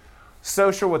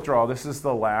 Social withdrawal, this is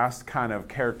the last kind of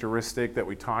characteristic that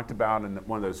we talked about in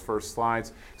one of those first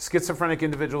slides. Schizophrenic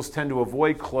individuals tend to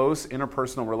avoid close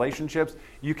interpersonal relationships.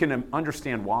 You can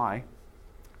understand why.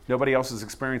 Nobody else is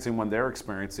experiencing what they're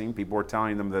experiencing. People are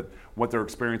telling them that what they're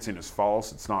experiencing is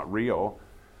false, it's not real.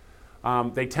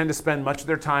 They tend to spend much of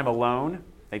their time alone.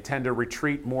 They tend to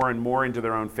retreat more and more into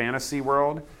their own fantasy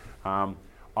world.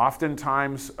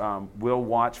 Oftentimes, we'll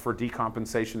watch for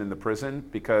decompensation in the prison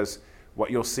because what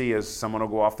you'll see is someone will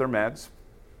go off their meds.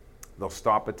 They'll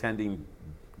stop attending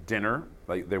dinner.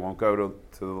 They won't go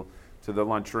to the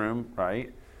lunchroom, right?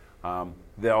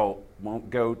 Won't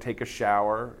go take a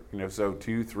shower. So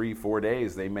 2, 3, 4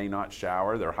 days they may not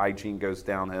shower. Their hygiene goes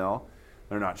downhill.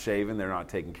 They're not shaving. They're not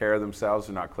taking care of themselves.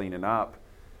 They're not cleaning up,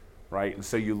 right? And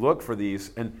so you look for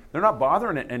these, and they're not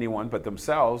bothering anyone but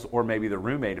themselves, or maybe the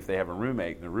roommate if they have a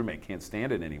roommate, and the roommate can't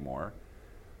stand it anymore.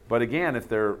 But again, if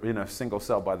they're in a single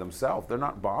cell by themselves, they're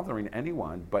not bothering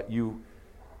anyone, but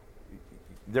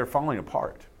they're falling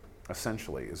apart,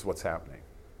 essentially, is what's happening.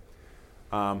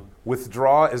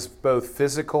 Withdrawal is both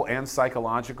physical and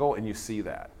psychological, and you see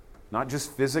that. Not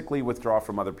just physically withdraw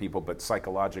from other people, but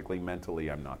psychologically,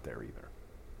 mentally, I'm not there either.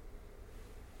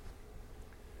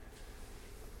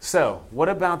 So, what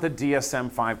about the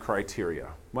DSM-5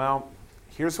 criteria? Well,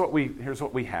 here's what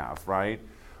we have, right?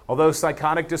 Although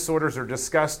psychotic disorders are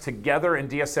discussed together in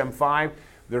DSM-5,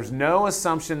 there's no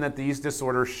assumption that these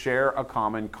disorders share a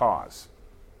common cause.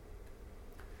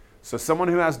 So someone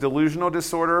who has delusional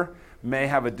disorder may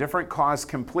have a different cause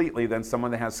completely than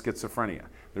someone that has schizophrenia.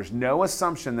 There's no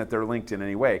assumption that they're linked in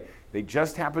any way. They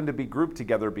just happen to be grouped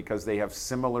together because they have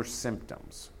similar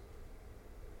symptoms.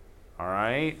 All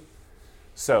right?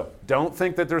 So don't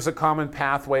think that there's a common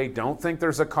pathway. Don't think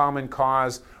there's a common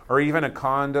cause or even a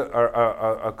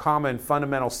common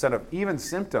fundamental set of even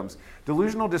symptoms.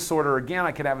 Delusional disorder, again,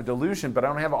 I could have a delusion, but I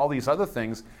don't have all these other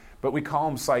things. But we call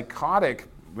them psychotic,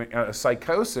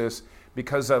 psychosis,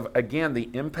 because of, again, the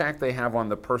impact they have on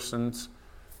the person's,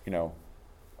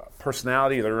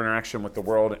 personality, their interaction with the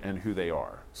world, and who they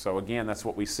are. So again, that's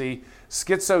what we see.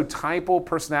 Schizotypal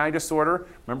personality disorder,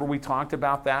 remember we talked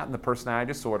about that in the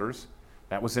personality disorders.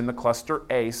 That was in the cluster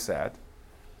A set.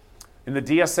 And the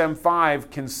DSM-5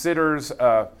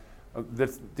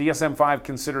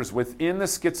 considers within the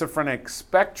schizophrenic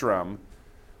spectrum,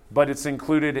 but it's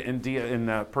included in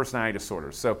personality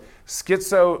disorders. So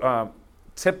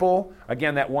schizotypal,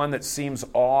 again, that one that seems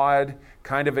odd,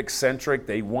 kind of eccentric.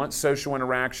 They want social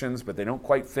interactions, but they don't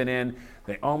quite fit in.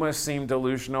 They almost seem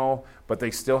delusional, but they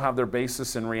still have their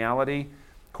basis in reality.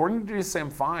 According to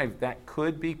DSM-5, that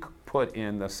could be put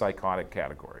in the psychotic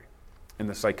category, in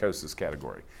the psychosis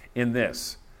category. In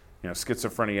this,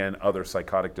 schizophrenia and other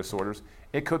psychotic disorders,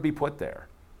 it could be put there.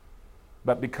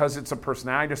 But because it's a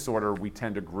personality disorder, we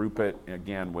tend to group it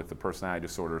again with the personality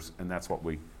disorders, and that's what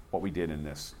we did in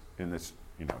this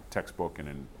textbook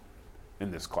and in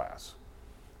this class.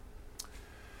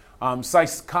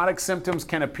 Psychotic symptoms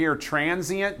can appear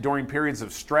transient during periods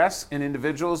of stress in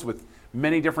individuals with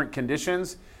many different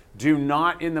conditions. Do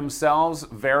not in themselves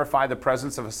verify the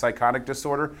presence of a psychotic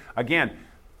disorder. Again,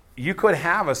 you could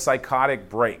have a psychotic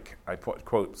break. I put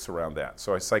quotes around that.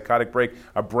 So a psychotic break,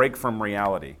 a break from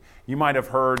reality. You might have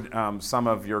heard some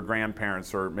of your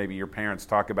grandparents or maybe your parents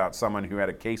talk about someone who had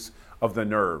a case of the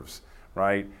nerves,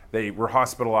 right? They were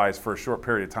hospitalized for a short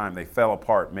period of time. They fell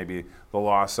apart, maybe the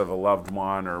loss of a loved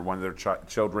one or one of their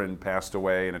children passed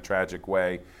away in a tragic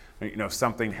way.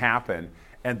 Something happened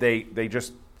and they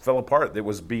just fell apart. It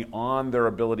was beyond their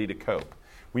ability to cope.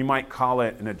 We might call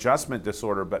it an adjustment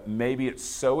disorder, but maybe it's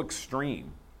so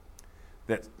extreme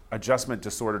that adjustment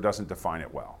disorder doesn't define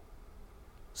it well.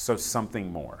 So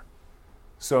something more.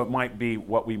 So it might be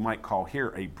what we might call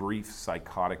here a brief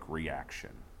psychotic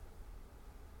reaction.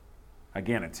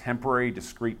 Again, a temporary,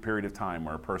 discrete period of time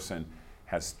where a person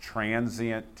has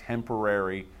transient,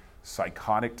 temporary,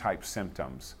 psychotic type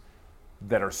symptoms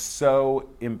that are so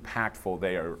impactful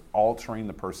they are altering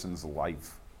the person's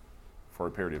life for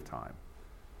a period of time.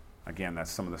 Again, that's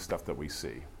some of the stuff that we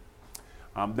see.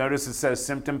 Notice it says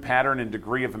symptom pattern and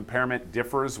degree of impairment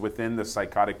differs within the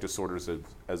psychotic disorders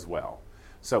as well.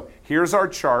 So here's our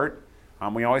chart.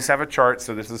 We always have a chart,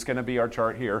 so this is going to be our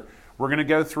chart here. We're going to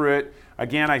go through it.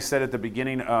 Again, I said at the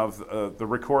beginning of the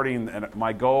recording, and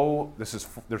my goal,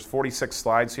 there's 46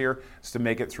 slides here, is to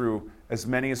make it through as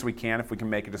many as we can. If we can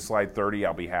make it to slide 30,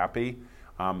 I'll be happy.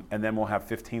 And then we'll have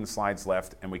 15 slides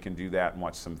left, and we can do that and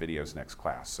watch some videos next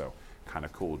class. So kind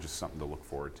of cool, just something to look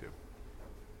forward to.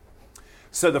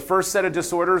 So the first set of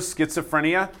disorders,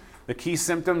 schizophrenia. The key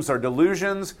symptoms are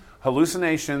delusions,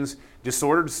 hallucinations,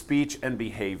 disordered speech, and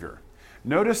behavior.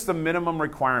 Notice the minimum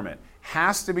requirement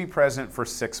has to be present for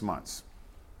 6 months,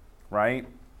 right?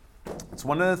 It's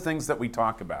one of the things that we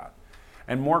talk about,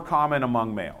 and more common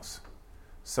among males.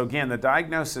 So again, the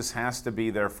diagnosis has to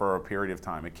be there for a period of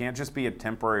time. It can't just be a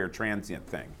temporary or transient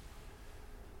thing.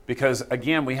 Because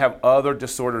again, we have other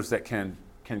disorders that can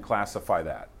classify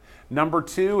that. Number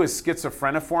 2 is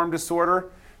schizophreniform disorder.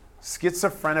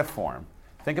 Schizophreniform.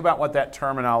 Think about what that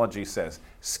terminology says.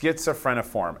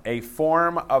 Schizophreniform, a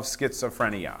form of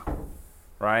schizophrenia,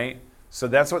 right? So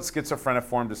that's what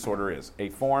schizophreniform disorder is, a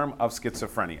form of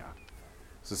schizophrenia.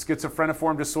 So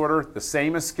schizophreniform disorder, the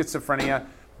same as schizophrenia,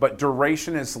 but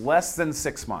duration is less than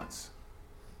 6 months.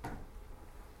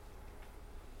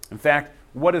 In fact,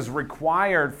 what is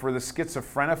required for the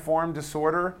schizophreniform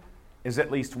disorder is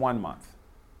at least 1 month.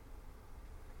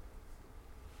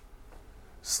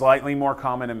 Slightly more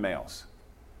common in males.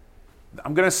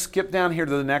 I'm going to skip down here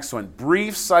to the next one.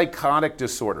 Brief psychotic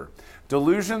disorder.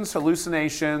 Delusions,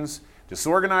 hallucinations,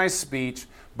 disorganized speech,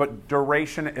 but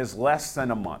duration is less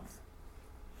than a month.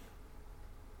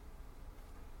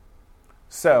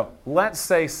 So let's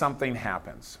say something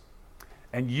happens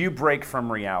and you break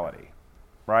from reality,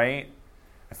 right?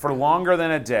 For longer than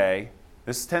a day.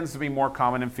 This tends to be more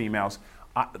common in females.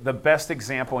 The best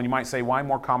example, and you might say, why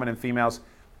more common in females?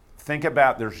 Think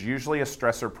about there's usually a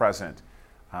stressor present.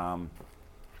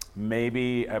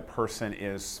 Maybe a person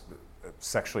is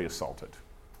sexually assaulted,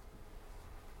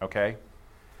 okay?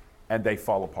 And they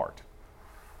fall apart.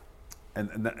 And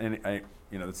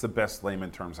it's the best layman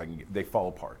terms I can get. They fall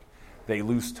apart. They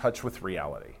lose touch with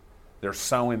reality. They're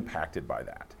so impacted by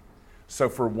that. So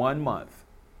for 1 month,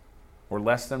 or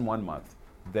less than 1 month,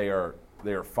 they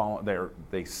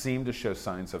seem to show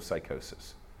signs of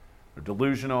psychosis. They're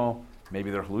delusional. Maybe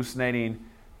they're hallucinating,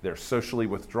 they're socially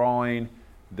withdrawing,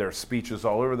 their speech is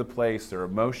all over the place, their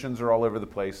emotions are all over the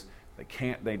place.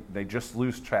 They just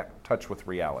lose touch with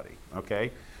reality,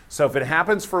 okay? So if it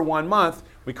happens for 1 month,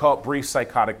 we call it brief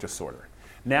psychotic disorder.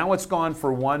 Now it's gone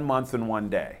for 1 month and 1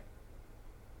 day,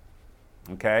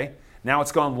 okay? Now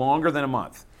it's gone longer than a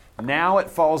month. Now it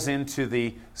falls into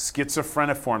the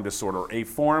schizophreniform disorder, a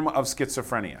form of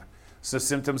schizophrenia. So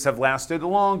symptoms have lasted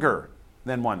longer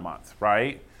than 1 month,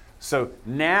 right? So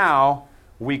now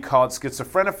we call it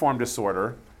schizophreniform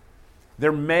disorder.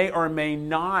 There may or may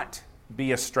not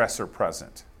be a stressor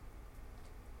present.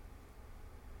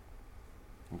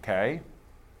 Okay?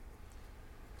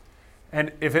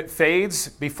 And if it fades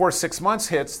before 6 months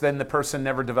hits, then the person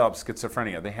never developed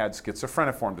schizophrenia. They had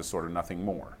schizophreniform disorder, nothing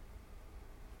more.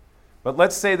 But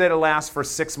let's say that it lasts for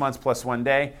 6 months plus 1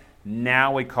 day.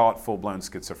 Now we call it full-blown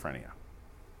schizophrenia.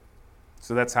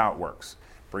 So that's how it works.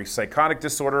 Brief psychotic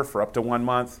disorder for up to 1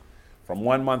 month. From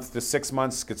 1 month to 6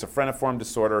 months, schizophreniform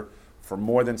disorder. For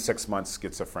more than 6 months,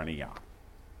 schizophrenia.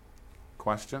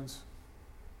 Questions?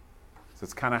 So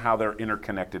it's kind of how they're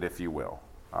interconnected, if you will.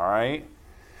 All right?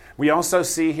 We also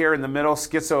see here in the middle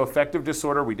schizoaffective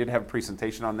disorder. We did have a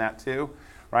presentation on that too,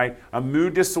 right? A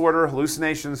mood disorder,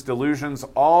 hallucinations, delusions,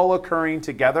 all occurring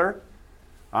together.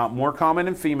 More common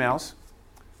in females.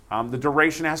 The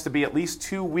duration has to be at least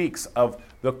 2 weeks of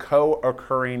the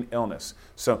co-occurring illness.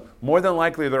 So more than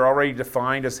likely they're already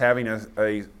defined as having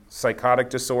a psychotic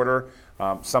disorder,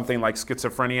 something like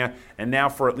schizophrenia, and now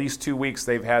for at least 2 weeks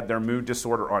they've had their mood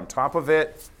disorder on top of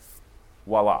it.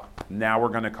 Voila. Now we're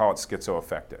going to call it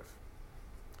schizoaffective.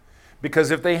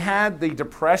 Because if they had the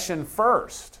depression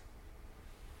first,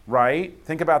 right?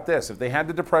 Think about this. If they had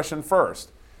the depression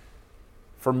first,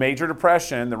 for major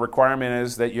depression, the requirement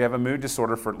is that you have a mood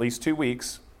disorder for at least 2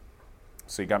 weeks.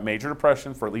 So you got major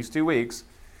depression for at least 2 weeks.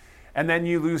 And then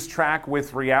you lose track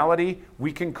with reality.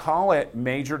 We can call it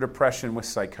major depression with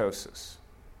psychosis.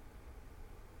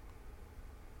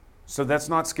 So that's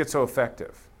not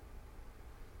schizoaffective.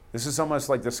 This is almost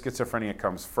like the schizophrenia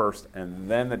comes first and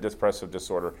then the depressive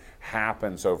disorder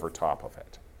happens over top of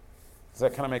it. Does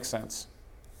that kind of make sense?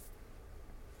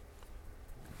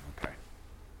 Okay.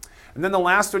 And then the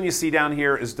last one you see down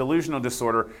here is delusional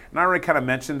disorder. And I already kind of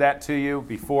mentioned that to you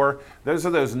before. Those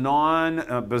are those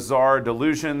non-bizarre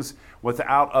delusions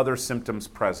without other symptoms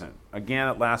present. Again,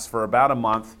 it lasts for about a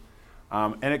month.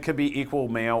 And it could be equal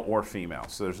male or female.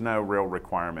 So there's no real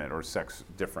requirement or sex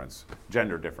difference,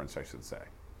 gender difference, I should say.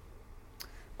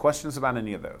 Questions about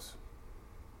any of those?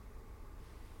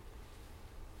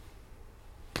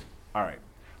 All right.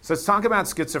 So let's talk about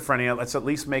schizophrenia. Let's at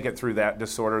least make it through that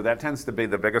disorder. That tends to be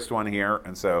the biggest one here,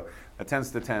 and so that tends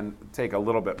to take a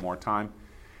little bit more time.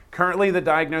 Currently, the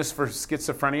diagnosis for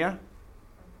schizophrenia?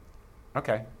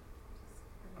 Okay.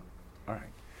 All right.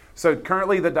 So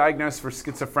currently, the diagnosis for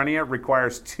schizophrenia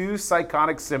requires 2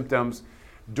 psychotic symptoms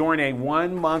during a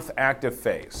 1-month active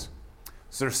phase.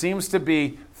 So there seems to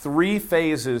be 3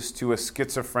 phases to a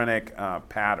schizophrenic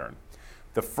pattern.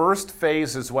 The first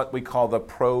phase is what we call the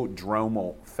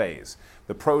prodromal phase.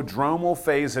 The prodromal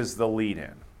phase is the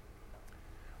lead-in.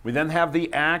 We then have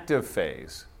the active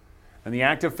phase. And the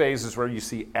active phase is where you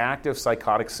see active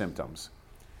psychotic symptoms,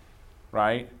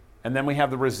 right? And then we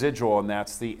have the residual, and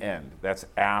that's the end. That's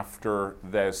after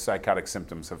those psychotic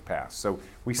symptoms have passed. So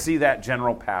we see that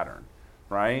general pattern,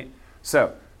 right?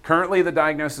 So currently the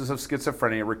diagnosis of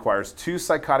schizophrenia requires 2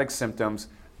 psychotic symptoms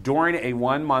during a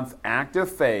 1-month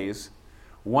active phase,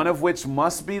 one of which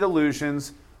must be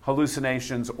delusions,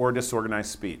 hallucinations, or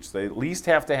disorganized speech. They at least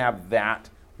have to have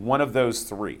that, one of those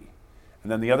 3.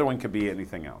 And then the other one could be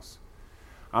anything else.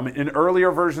 In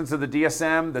earlier versions of the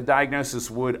DSM, the diagnosis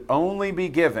would only be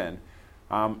given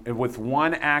with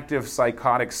 1 active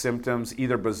psychotic symptoms.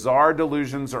 Either bizarre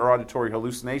delusions or auditory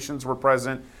hallucinations were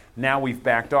present. Now we've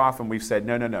backed off and we've said,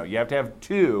 no. You have to have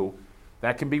 2.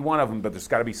 That can be one of them, but there's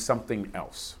got to be something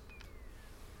else.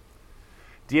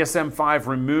 DSM-5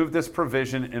 removed this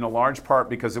provision in a large part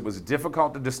because it was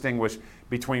difficult to distinguish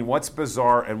between what's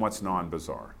bizarre and what's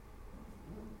non-bizarre.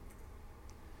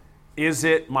 Is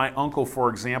it my uncle, for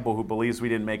example, who believes we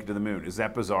didn't make it to the moon? Is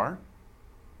that bizarre?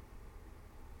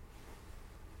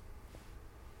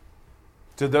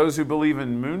 To those who believe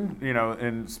in moon,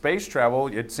 in space travel,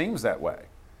 it seems that way.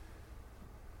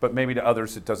 But maybe to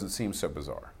others it doesn't seem so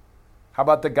bizarre. How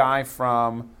about the guy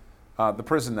from the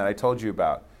prison that I told you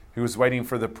about, who was waiting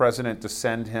for the president to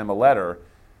send him a letter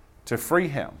to free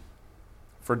him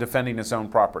for defending his own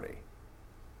property?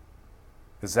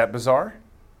 Is that bizarre?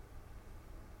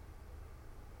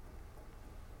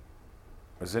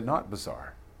 Or is it not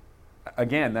bizarre?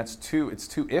 Again, it's too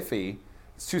iffy,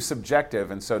 it's too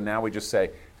subjective, and so now we just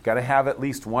say, you've got to have at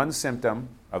least 1 symptom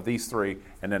of these 3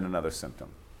 and then another symptom.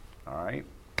 All right?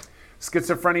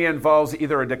 Schizophrenia involves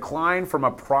either a decline from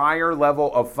a prior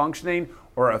level of functioning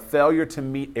or a failure to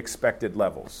meet expected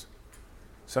levels.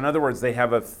 So in other words,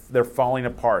 they're falling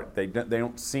apart. They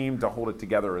don't seem to hold it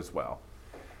together as well.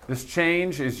 This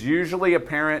change is usually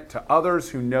apparent to others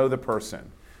who know the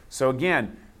person. So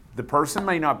again, the person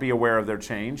may not be aware of their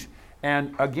change.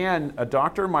 And again, a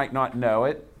doctor might not know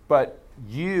it, but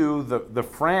you, the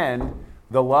friend,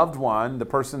 the loved one, the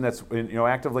person that's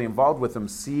actively involved with them,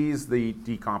 sees the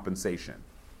decompensation,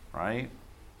 right?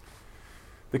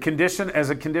 As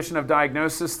a condition of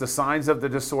diagnosis, the signs of the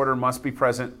disorder must be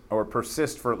present or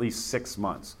persist for at least 6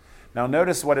 months. Now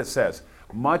notice what it says.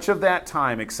 Much of that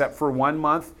time, except for 1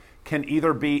 month, can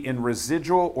either be in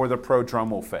residual or the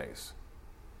prodromal phase.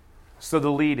 So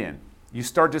the lead-in, you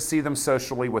start to see them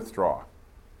socially withdraw.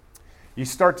 You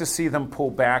start to see them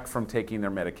pull back from taking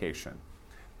their medication.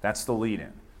 That's the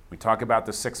lead-in. We talk about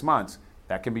the 6 months.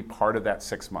 That can be part of that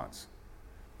 6 months.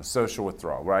 The social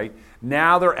withdrawal, right?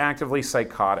 Now they're actively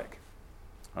psychotic.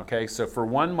 Okay, so for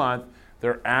 1 month,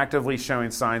 they're actively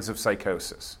showing signs of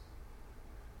psychosis.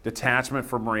 Detachment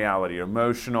from reality,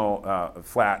 emotional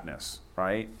flatness,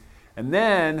 right? And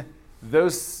then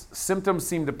those symptoms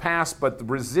seem to pass, but the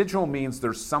residual means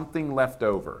there's something left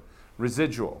over.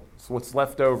 Residual, so what's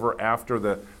left over after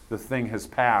the thing has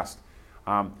passed.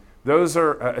 Those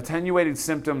are attenuated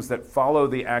symptoms that follow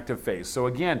the active phase. So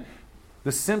again,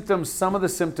 some of the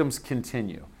symptoms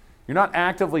continue. You're not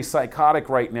actively psychotic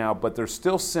right now, but there's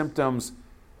still symptoms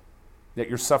that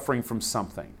you're suffering from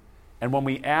something. And when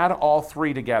we add all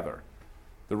 3 together,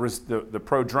 the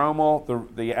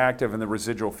prodromal, the active, and the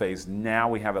residual phase, now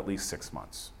we have at least 6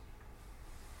 months.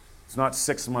 It's not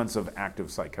 6 months of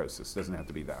active psychosis. It doesn't have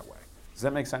to be that way. Does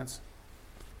that make sense?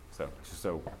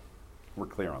 So we're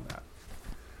clear on that.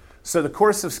 So the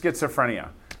course of schizophrenia,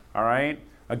 all right?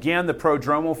 Again, the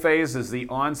prodromal phase is the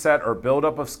onset or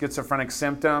buildup of schizophrenic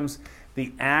symptoms.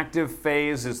 The active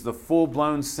phase is the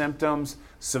full-blown symptoms,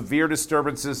 severe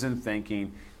disturbances in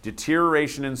thinking,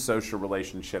 deterioration in social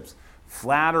relationships,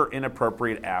 flat or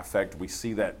inappropriate affect. We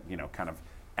see that, kind of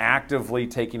actively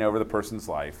taking over the person's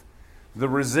life. The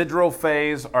residual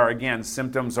phase are, again,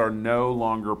 symptoms are no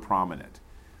longer prominent.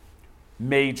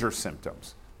 Major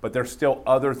symptoms. But there's still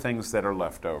other things that are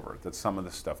left over. That's some of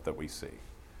the stuff that we see.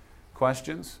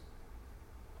 Questions?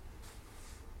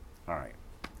 All right.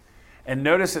 And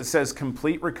notice it says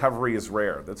complete recovery is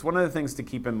rare. That's one of the things to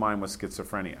keep in mind with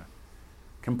schizophrenia.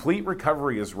 Complete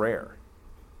recovery is rare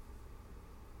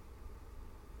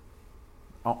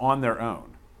on their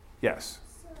own. Yes?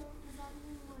 So does that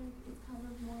mean like it's kind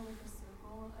of more like a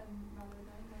circle and rather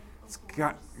than like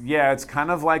a course? Yeah, it's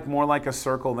kind of like more like a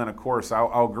circle than a course.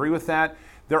 I'll agree with that.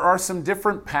 There are some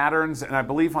different patterns, and I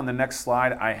believe on the next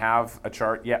slide I have a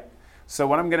chart. Yeah. So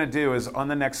what I'm going to do is on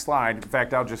the next slide, in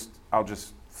fact, I'll just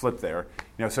flip there.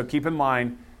 So keep in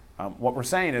mind what we're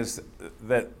saying is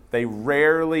that they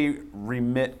rarely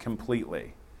remit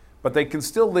completely, but they can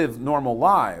still live normal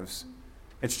lives.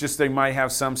 It's just they might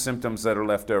have some symptoms that are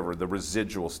left over. The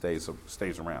residual stays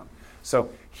around. So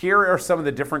here are some of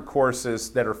the different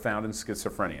courses that are found in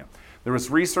schizophrenia. There was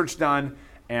research done,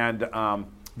 and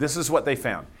this is what they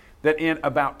found. That in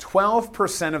about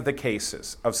 12% of the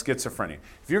cases of schizophrenia,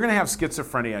 if you're going to have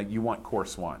schizophrenia, you want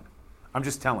course 1. I'm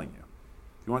just telling you.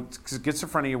 If you want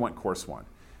schizophrenia, you want course 1.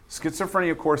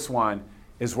 Schizophrenia course 1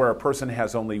 is where a person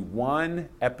has only one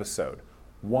episode,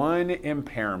 one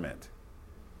impairment,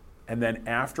 and then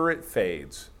after it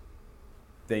fades,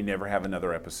 they never have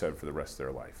another episode for the rest of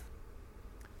their life.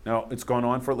 Now, it's gone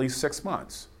on for at least 6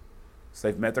 months. So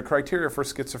they've met the criteria for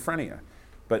schizophrenia.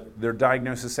 But their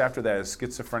diagnosis after that is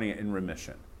schizophrenia in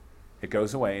remission. It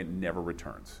goes away and never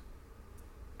returns.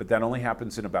 But that only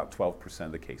happens in about 12%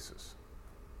 of the cases.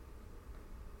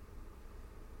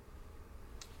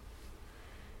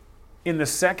 In the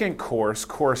second course,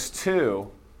 course 2,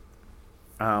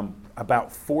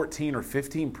 about 14 or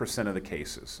 15% of the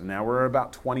cases. And now we're at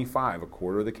about 25, a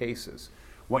quarter of the cases.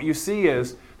 What you see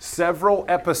is several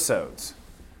episodes.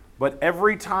 But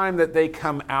every time that they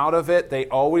come out of it, they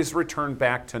always return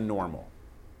back to normal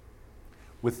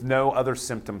with no other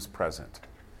symptoms present.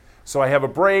 So I have a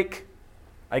break,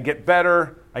 I get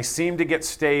better, I seem to get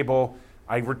stable,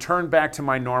 I return back to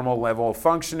my normal level of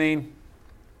functioning,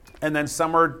 and then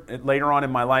somewhere later on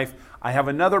in my life, I have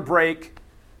another break,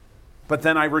 but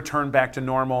then I return back to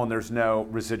normal and there's no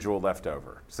residual left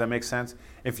over. Does that make sense?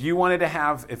 If you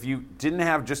didn't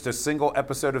have just a single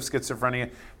episode of schizophrenia,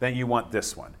 then you want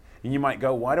this one. And you might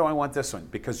go, why do I want this one?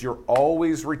 Because you're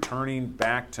always returning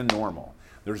back to normal.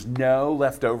 There's no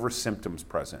leftover symptoms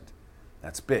present.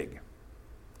 That's big.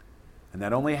 And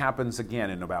that only happens again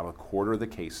in about a quarter of the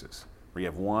cases, where you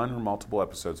have one or multiple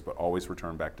episodes, but always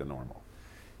return back to normal.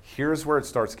 Here's where it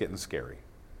starts getting scary.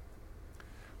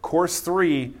 Course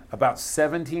 3, about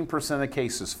 17% of the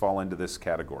cases fall into this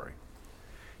category.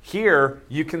 Here,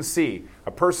 you can see a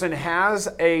person has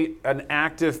an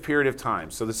active period of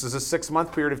time. So this is a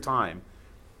 6-month period of time.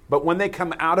 But when they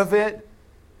come out of it,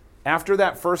 after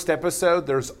that first episode,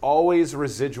 there's always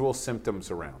residual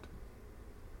symptoms around.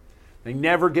 They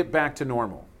never get back to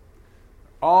normal.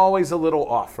 Always a little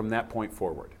off from that point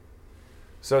forward.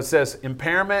 So it says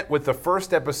impairment with the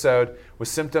first episode with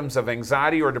symptoms of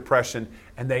anxiety or depression,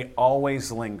 and they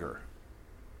always linger.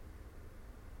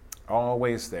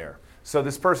 Always there. So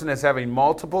this person is having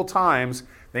multiple times.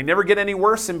 They never get any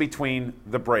worse in between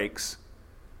the breaks,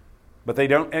 but they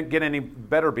don't get any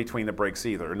better between the breaks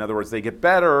either. In other words, they get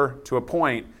better to a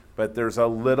point, but there's a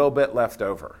little bit left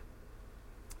over.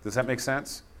 Does that make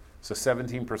sense? So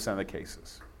 17% of the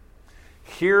cases.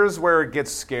 Here's where it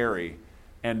gets scary,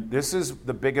 and this is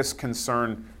the biggest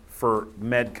concern for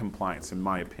med compliance, in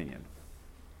my opinion.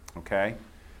 Okay?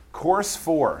 Course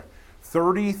 4,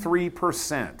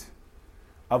 33%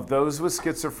 of those with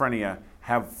schizophrenia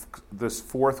have this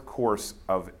fourth course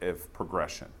of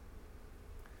progression.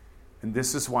 And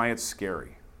this is why it's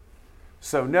scary.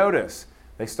 So notice,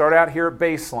 they start out here at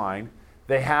baseline.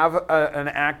 They have an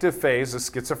active phase, a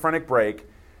schizophrenic break.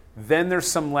 Then there's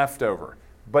some leftover.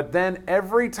 But then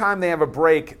every time they have a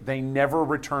break, they never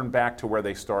return back to where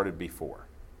they started before.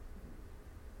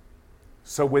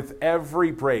 So with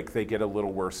every break, they get a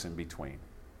little worse in between.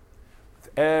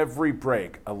 Every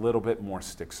break, a little bit more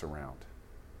sticks around.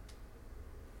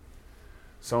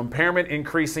 So impairment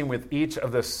increasing with each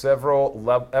of the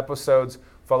several episodes,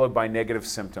 followed by negative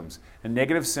symptoms. And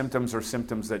negative symptoms are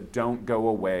symptoms that don't go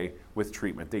away with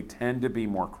treatment. They tend to be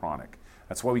more chronic.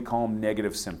 That's why we call them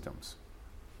negative symptoms.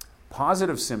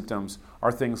 Positive symptoms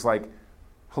are things like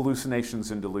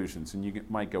hallucinations and delusions. And you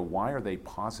might go, why are they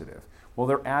positive? Well,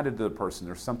 they're added to the person.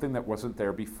 There's something that wasn't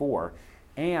there before.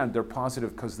 And they're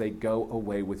positive because they go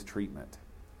away with treatment.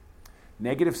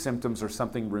 Negative symptoms are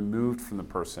something removed from the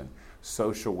person,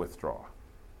 social withdrawal.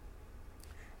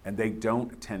 And they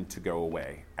don't tend to go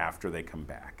away after they come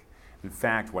back. In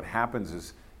fact, what happens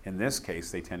is, in this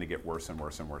case, they tend to get worse and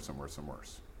worse and worse and worse and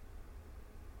worse.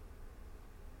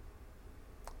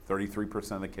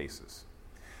 33% of the cases.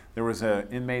 There was an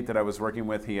inmate that I was working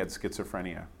with, he had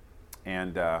schizophrenia.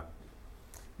 And,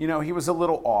 he was a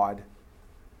little odd.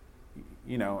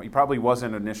 He probably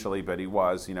wasn't initially, but he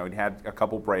was. He'd had a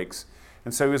couple breaks.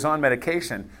 And so he was on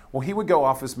medication. Well, he would go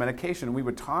off his medication, and we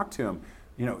would talk to him,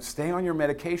 stay on your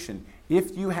medication.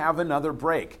 If you have another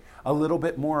break, a little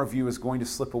bit more of you is going to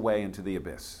slip away into the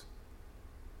abyss.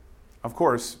 Of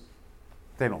course,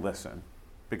 they don't listen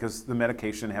because the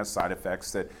medication has side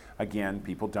effects that, again,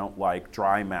 people don't like.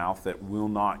 Dry mouth that will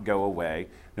not go away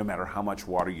no matter how much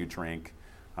water you drink.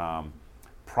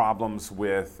 Problems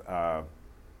with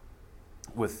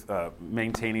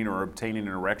maintaining or obtaining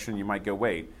an erection. You might go,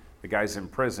 wait, the guy's in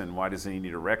prison. Why doesn't he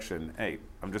need erection? Hey,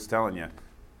 I'm just telling you,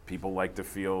 people like to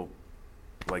feel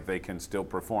like they can still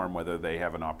perform whether they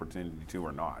have an opportunity to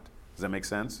or not. Does that make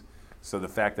sense? So the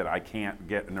fact that I can't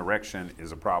get an erection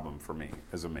is a problem for me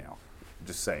as a male.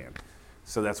 Just saying.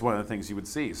 So that's one of the things you would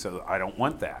see. So I don't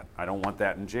want that. I don't want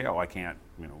that in jail. I can't,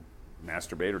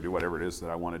 masturbate or do whatever it is that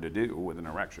I wanted to do with an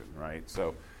erection, right?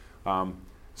 So,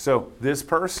 so this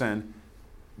person,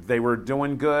 they were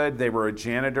doing good. They were a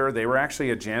janitor. They were actually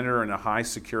a janitor in a high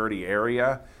security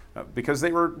area because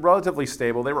they were relatively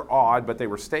stable. They were odd, but they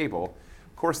were stable.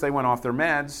 Of course, they went off their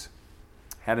meds,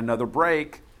 had another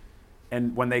break,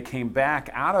 and when they came back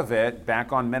out of it,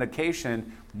 back on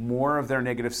medication, more of their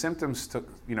negative symptoms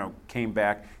came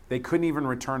back. They couldn't even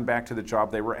return back to the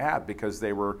job they were at because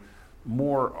they were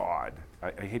more odd.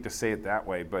 I hate to say it that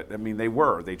way, but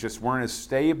they just weren't as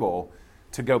stable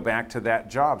to go back to that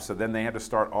job. So then they had to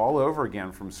start all over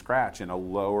again from scratch in a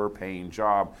lower paying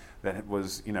job that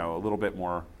was, a little bit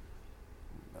more,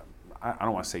 I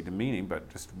don't want to say demeaning, but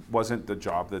just wasn't the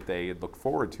job that they had looked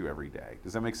forward to every day.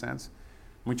 Does that make sense?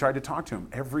 We tried to talk to him.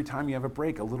 Every time you have a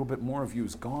break, a little bit more of you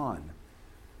is gone.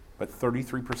 But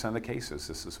 33% of the cases,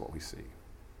 this is what we see.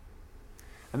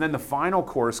 And then the final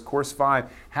course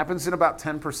 5, happens in about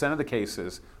 10% of the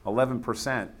cases,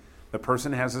 11%. The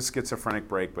person has a schizophrenic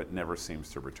break but never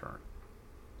seems to return.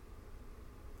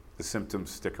 The symptoms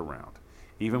stick around.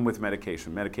 Even with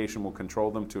medication. Medication will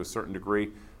control them to a certain degree,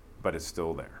 but it's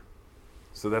still there.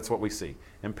 So that's what we see.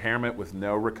 Impairment with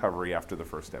no recovery after the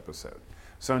first episode.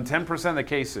 So in 10% of the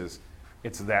cases,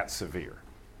 it's that severe.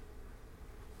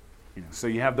 So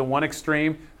you have the one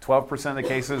extreme, 12% of the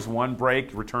cases, one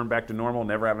break, return back to normal,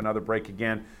 never have another break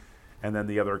again. And then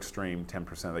the other extreme,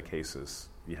 10% of the cases,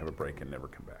 you have a break and never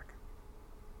come back.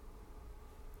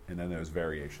 And then there's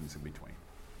variations in between.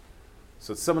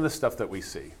 So it's some of the stuff that we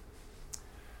see.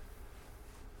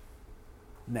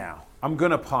 Now, I'm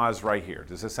going to pause right here.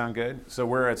 Does this sound good? So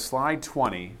we're at slide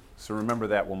 20. So remember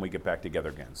that when we get back together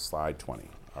again. Slide 20.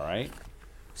 All right?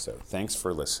 So thanks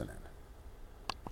for listening.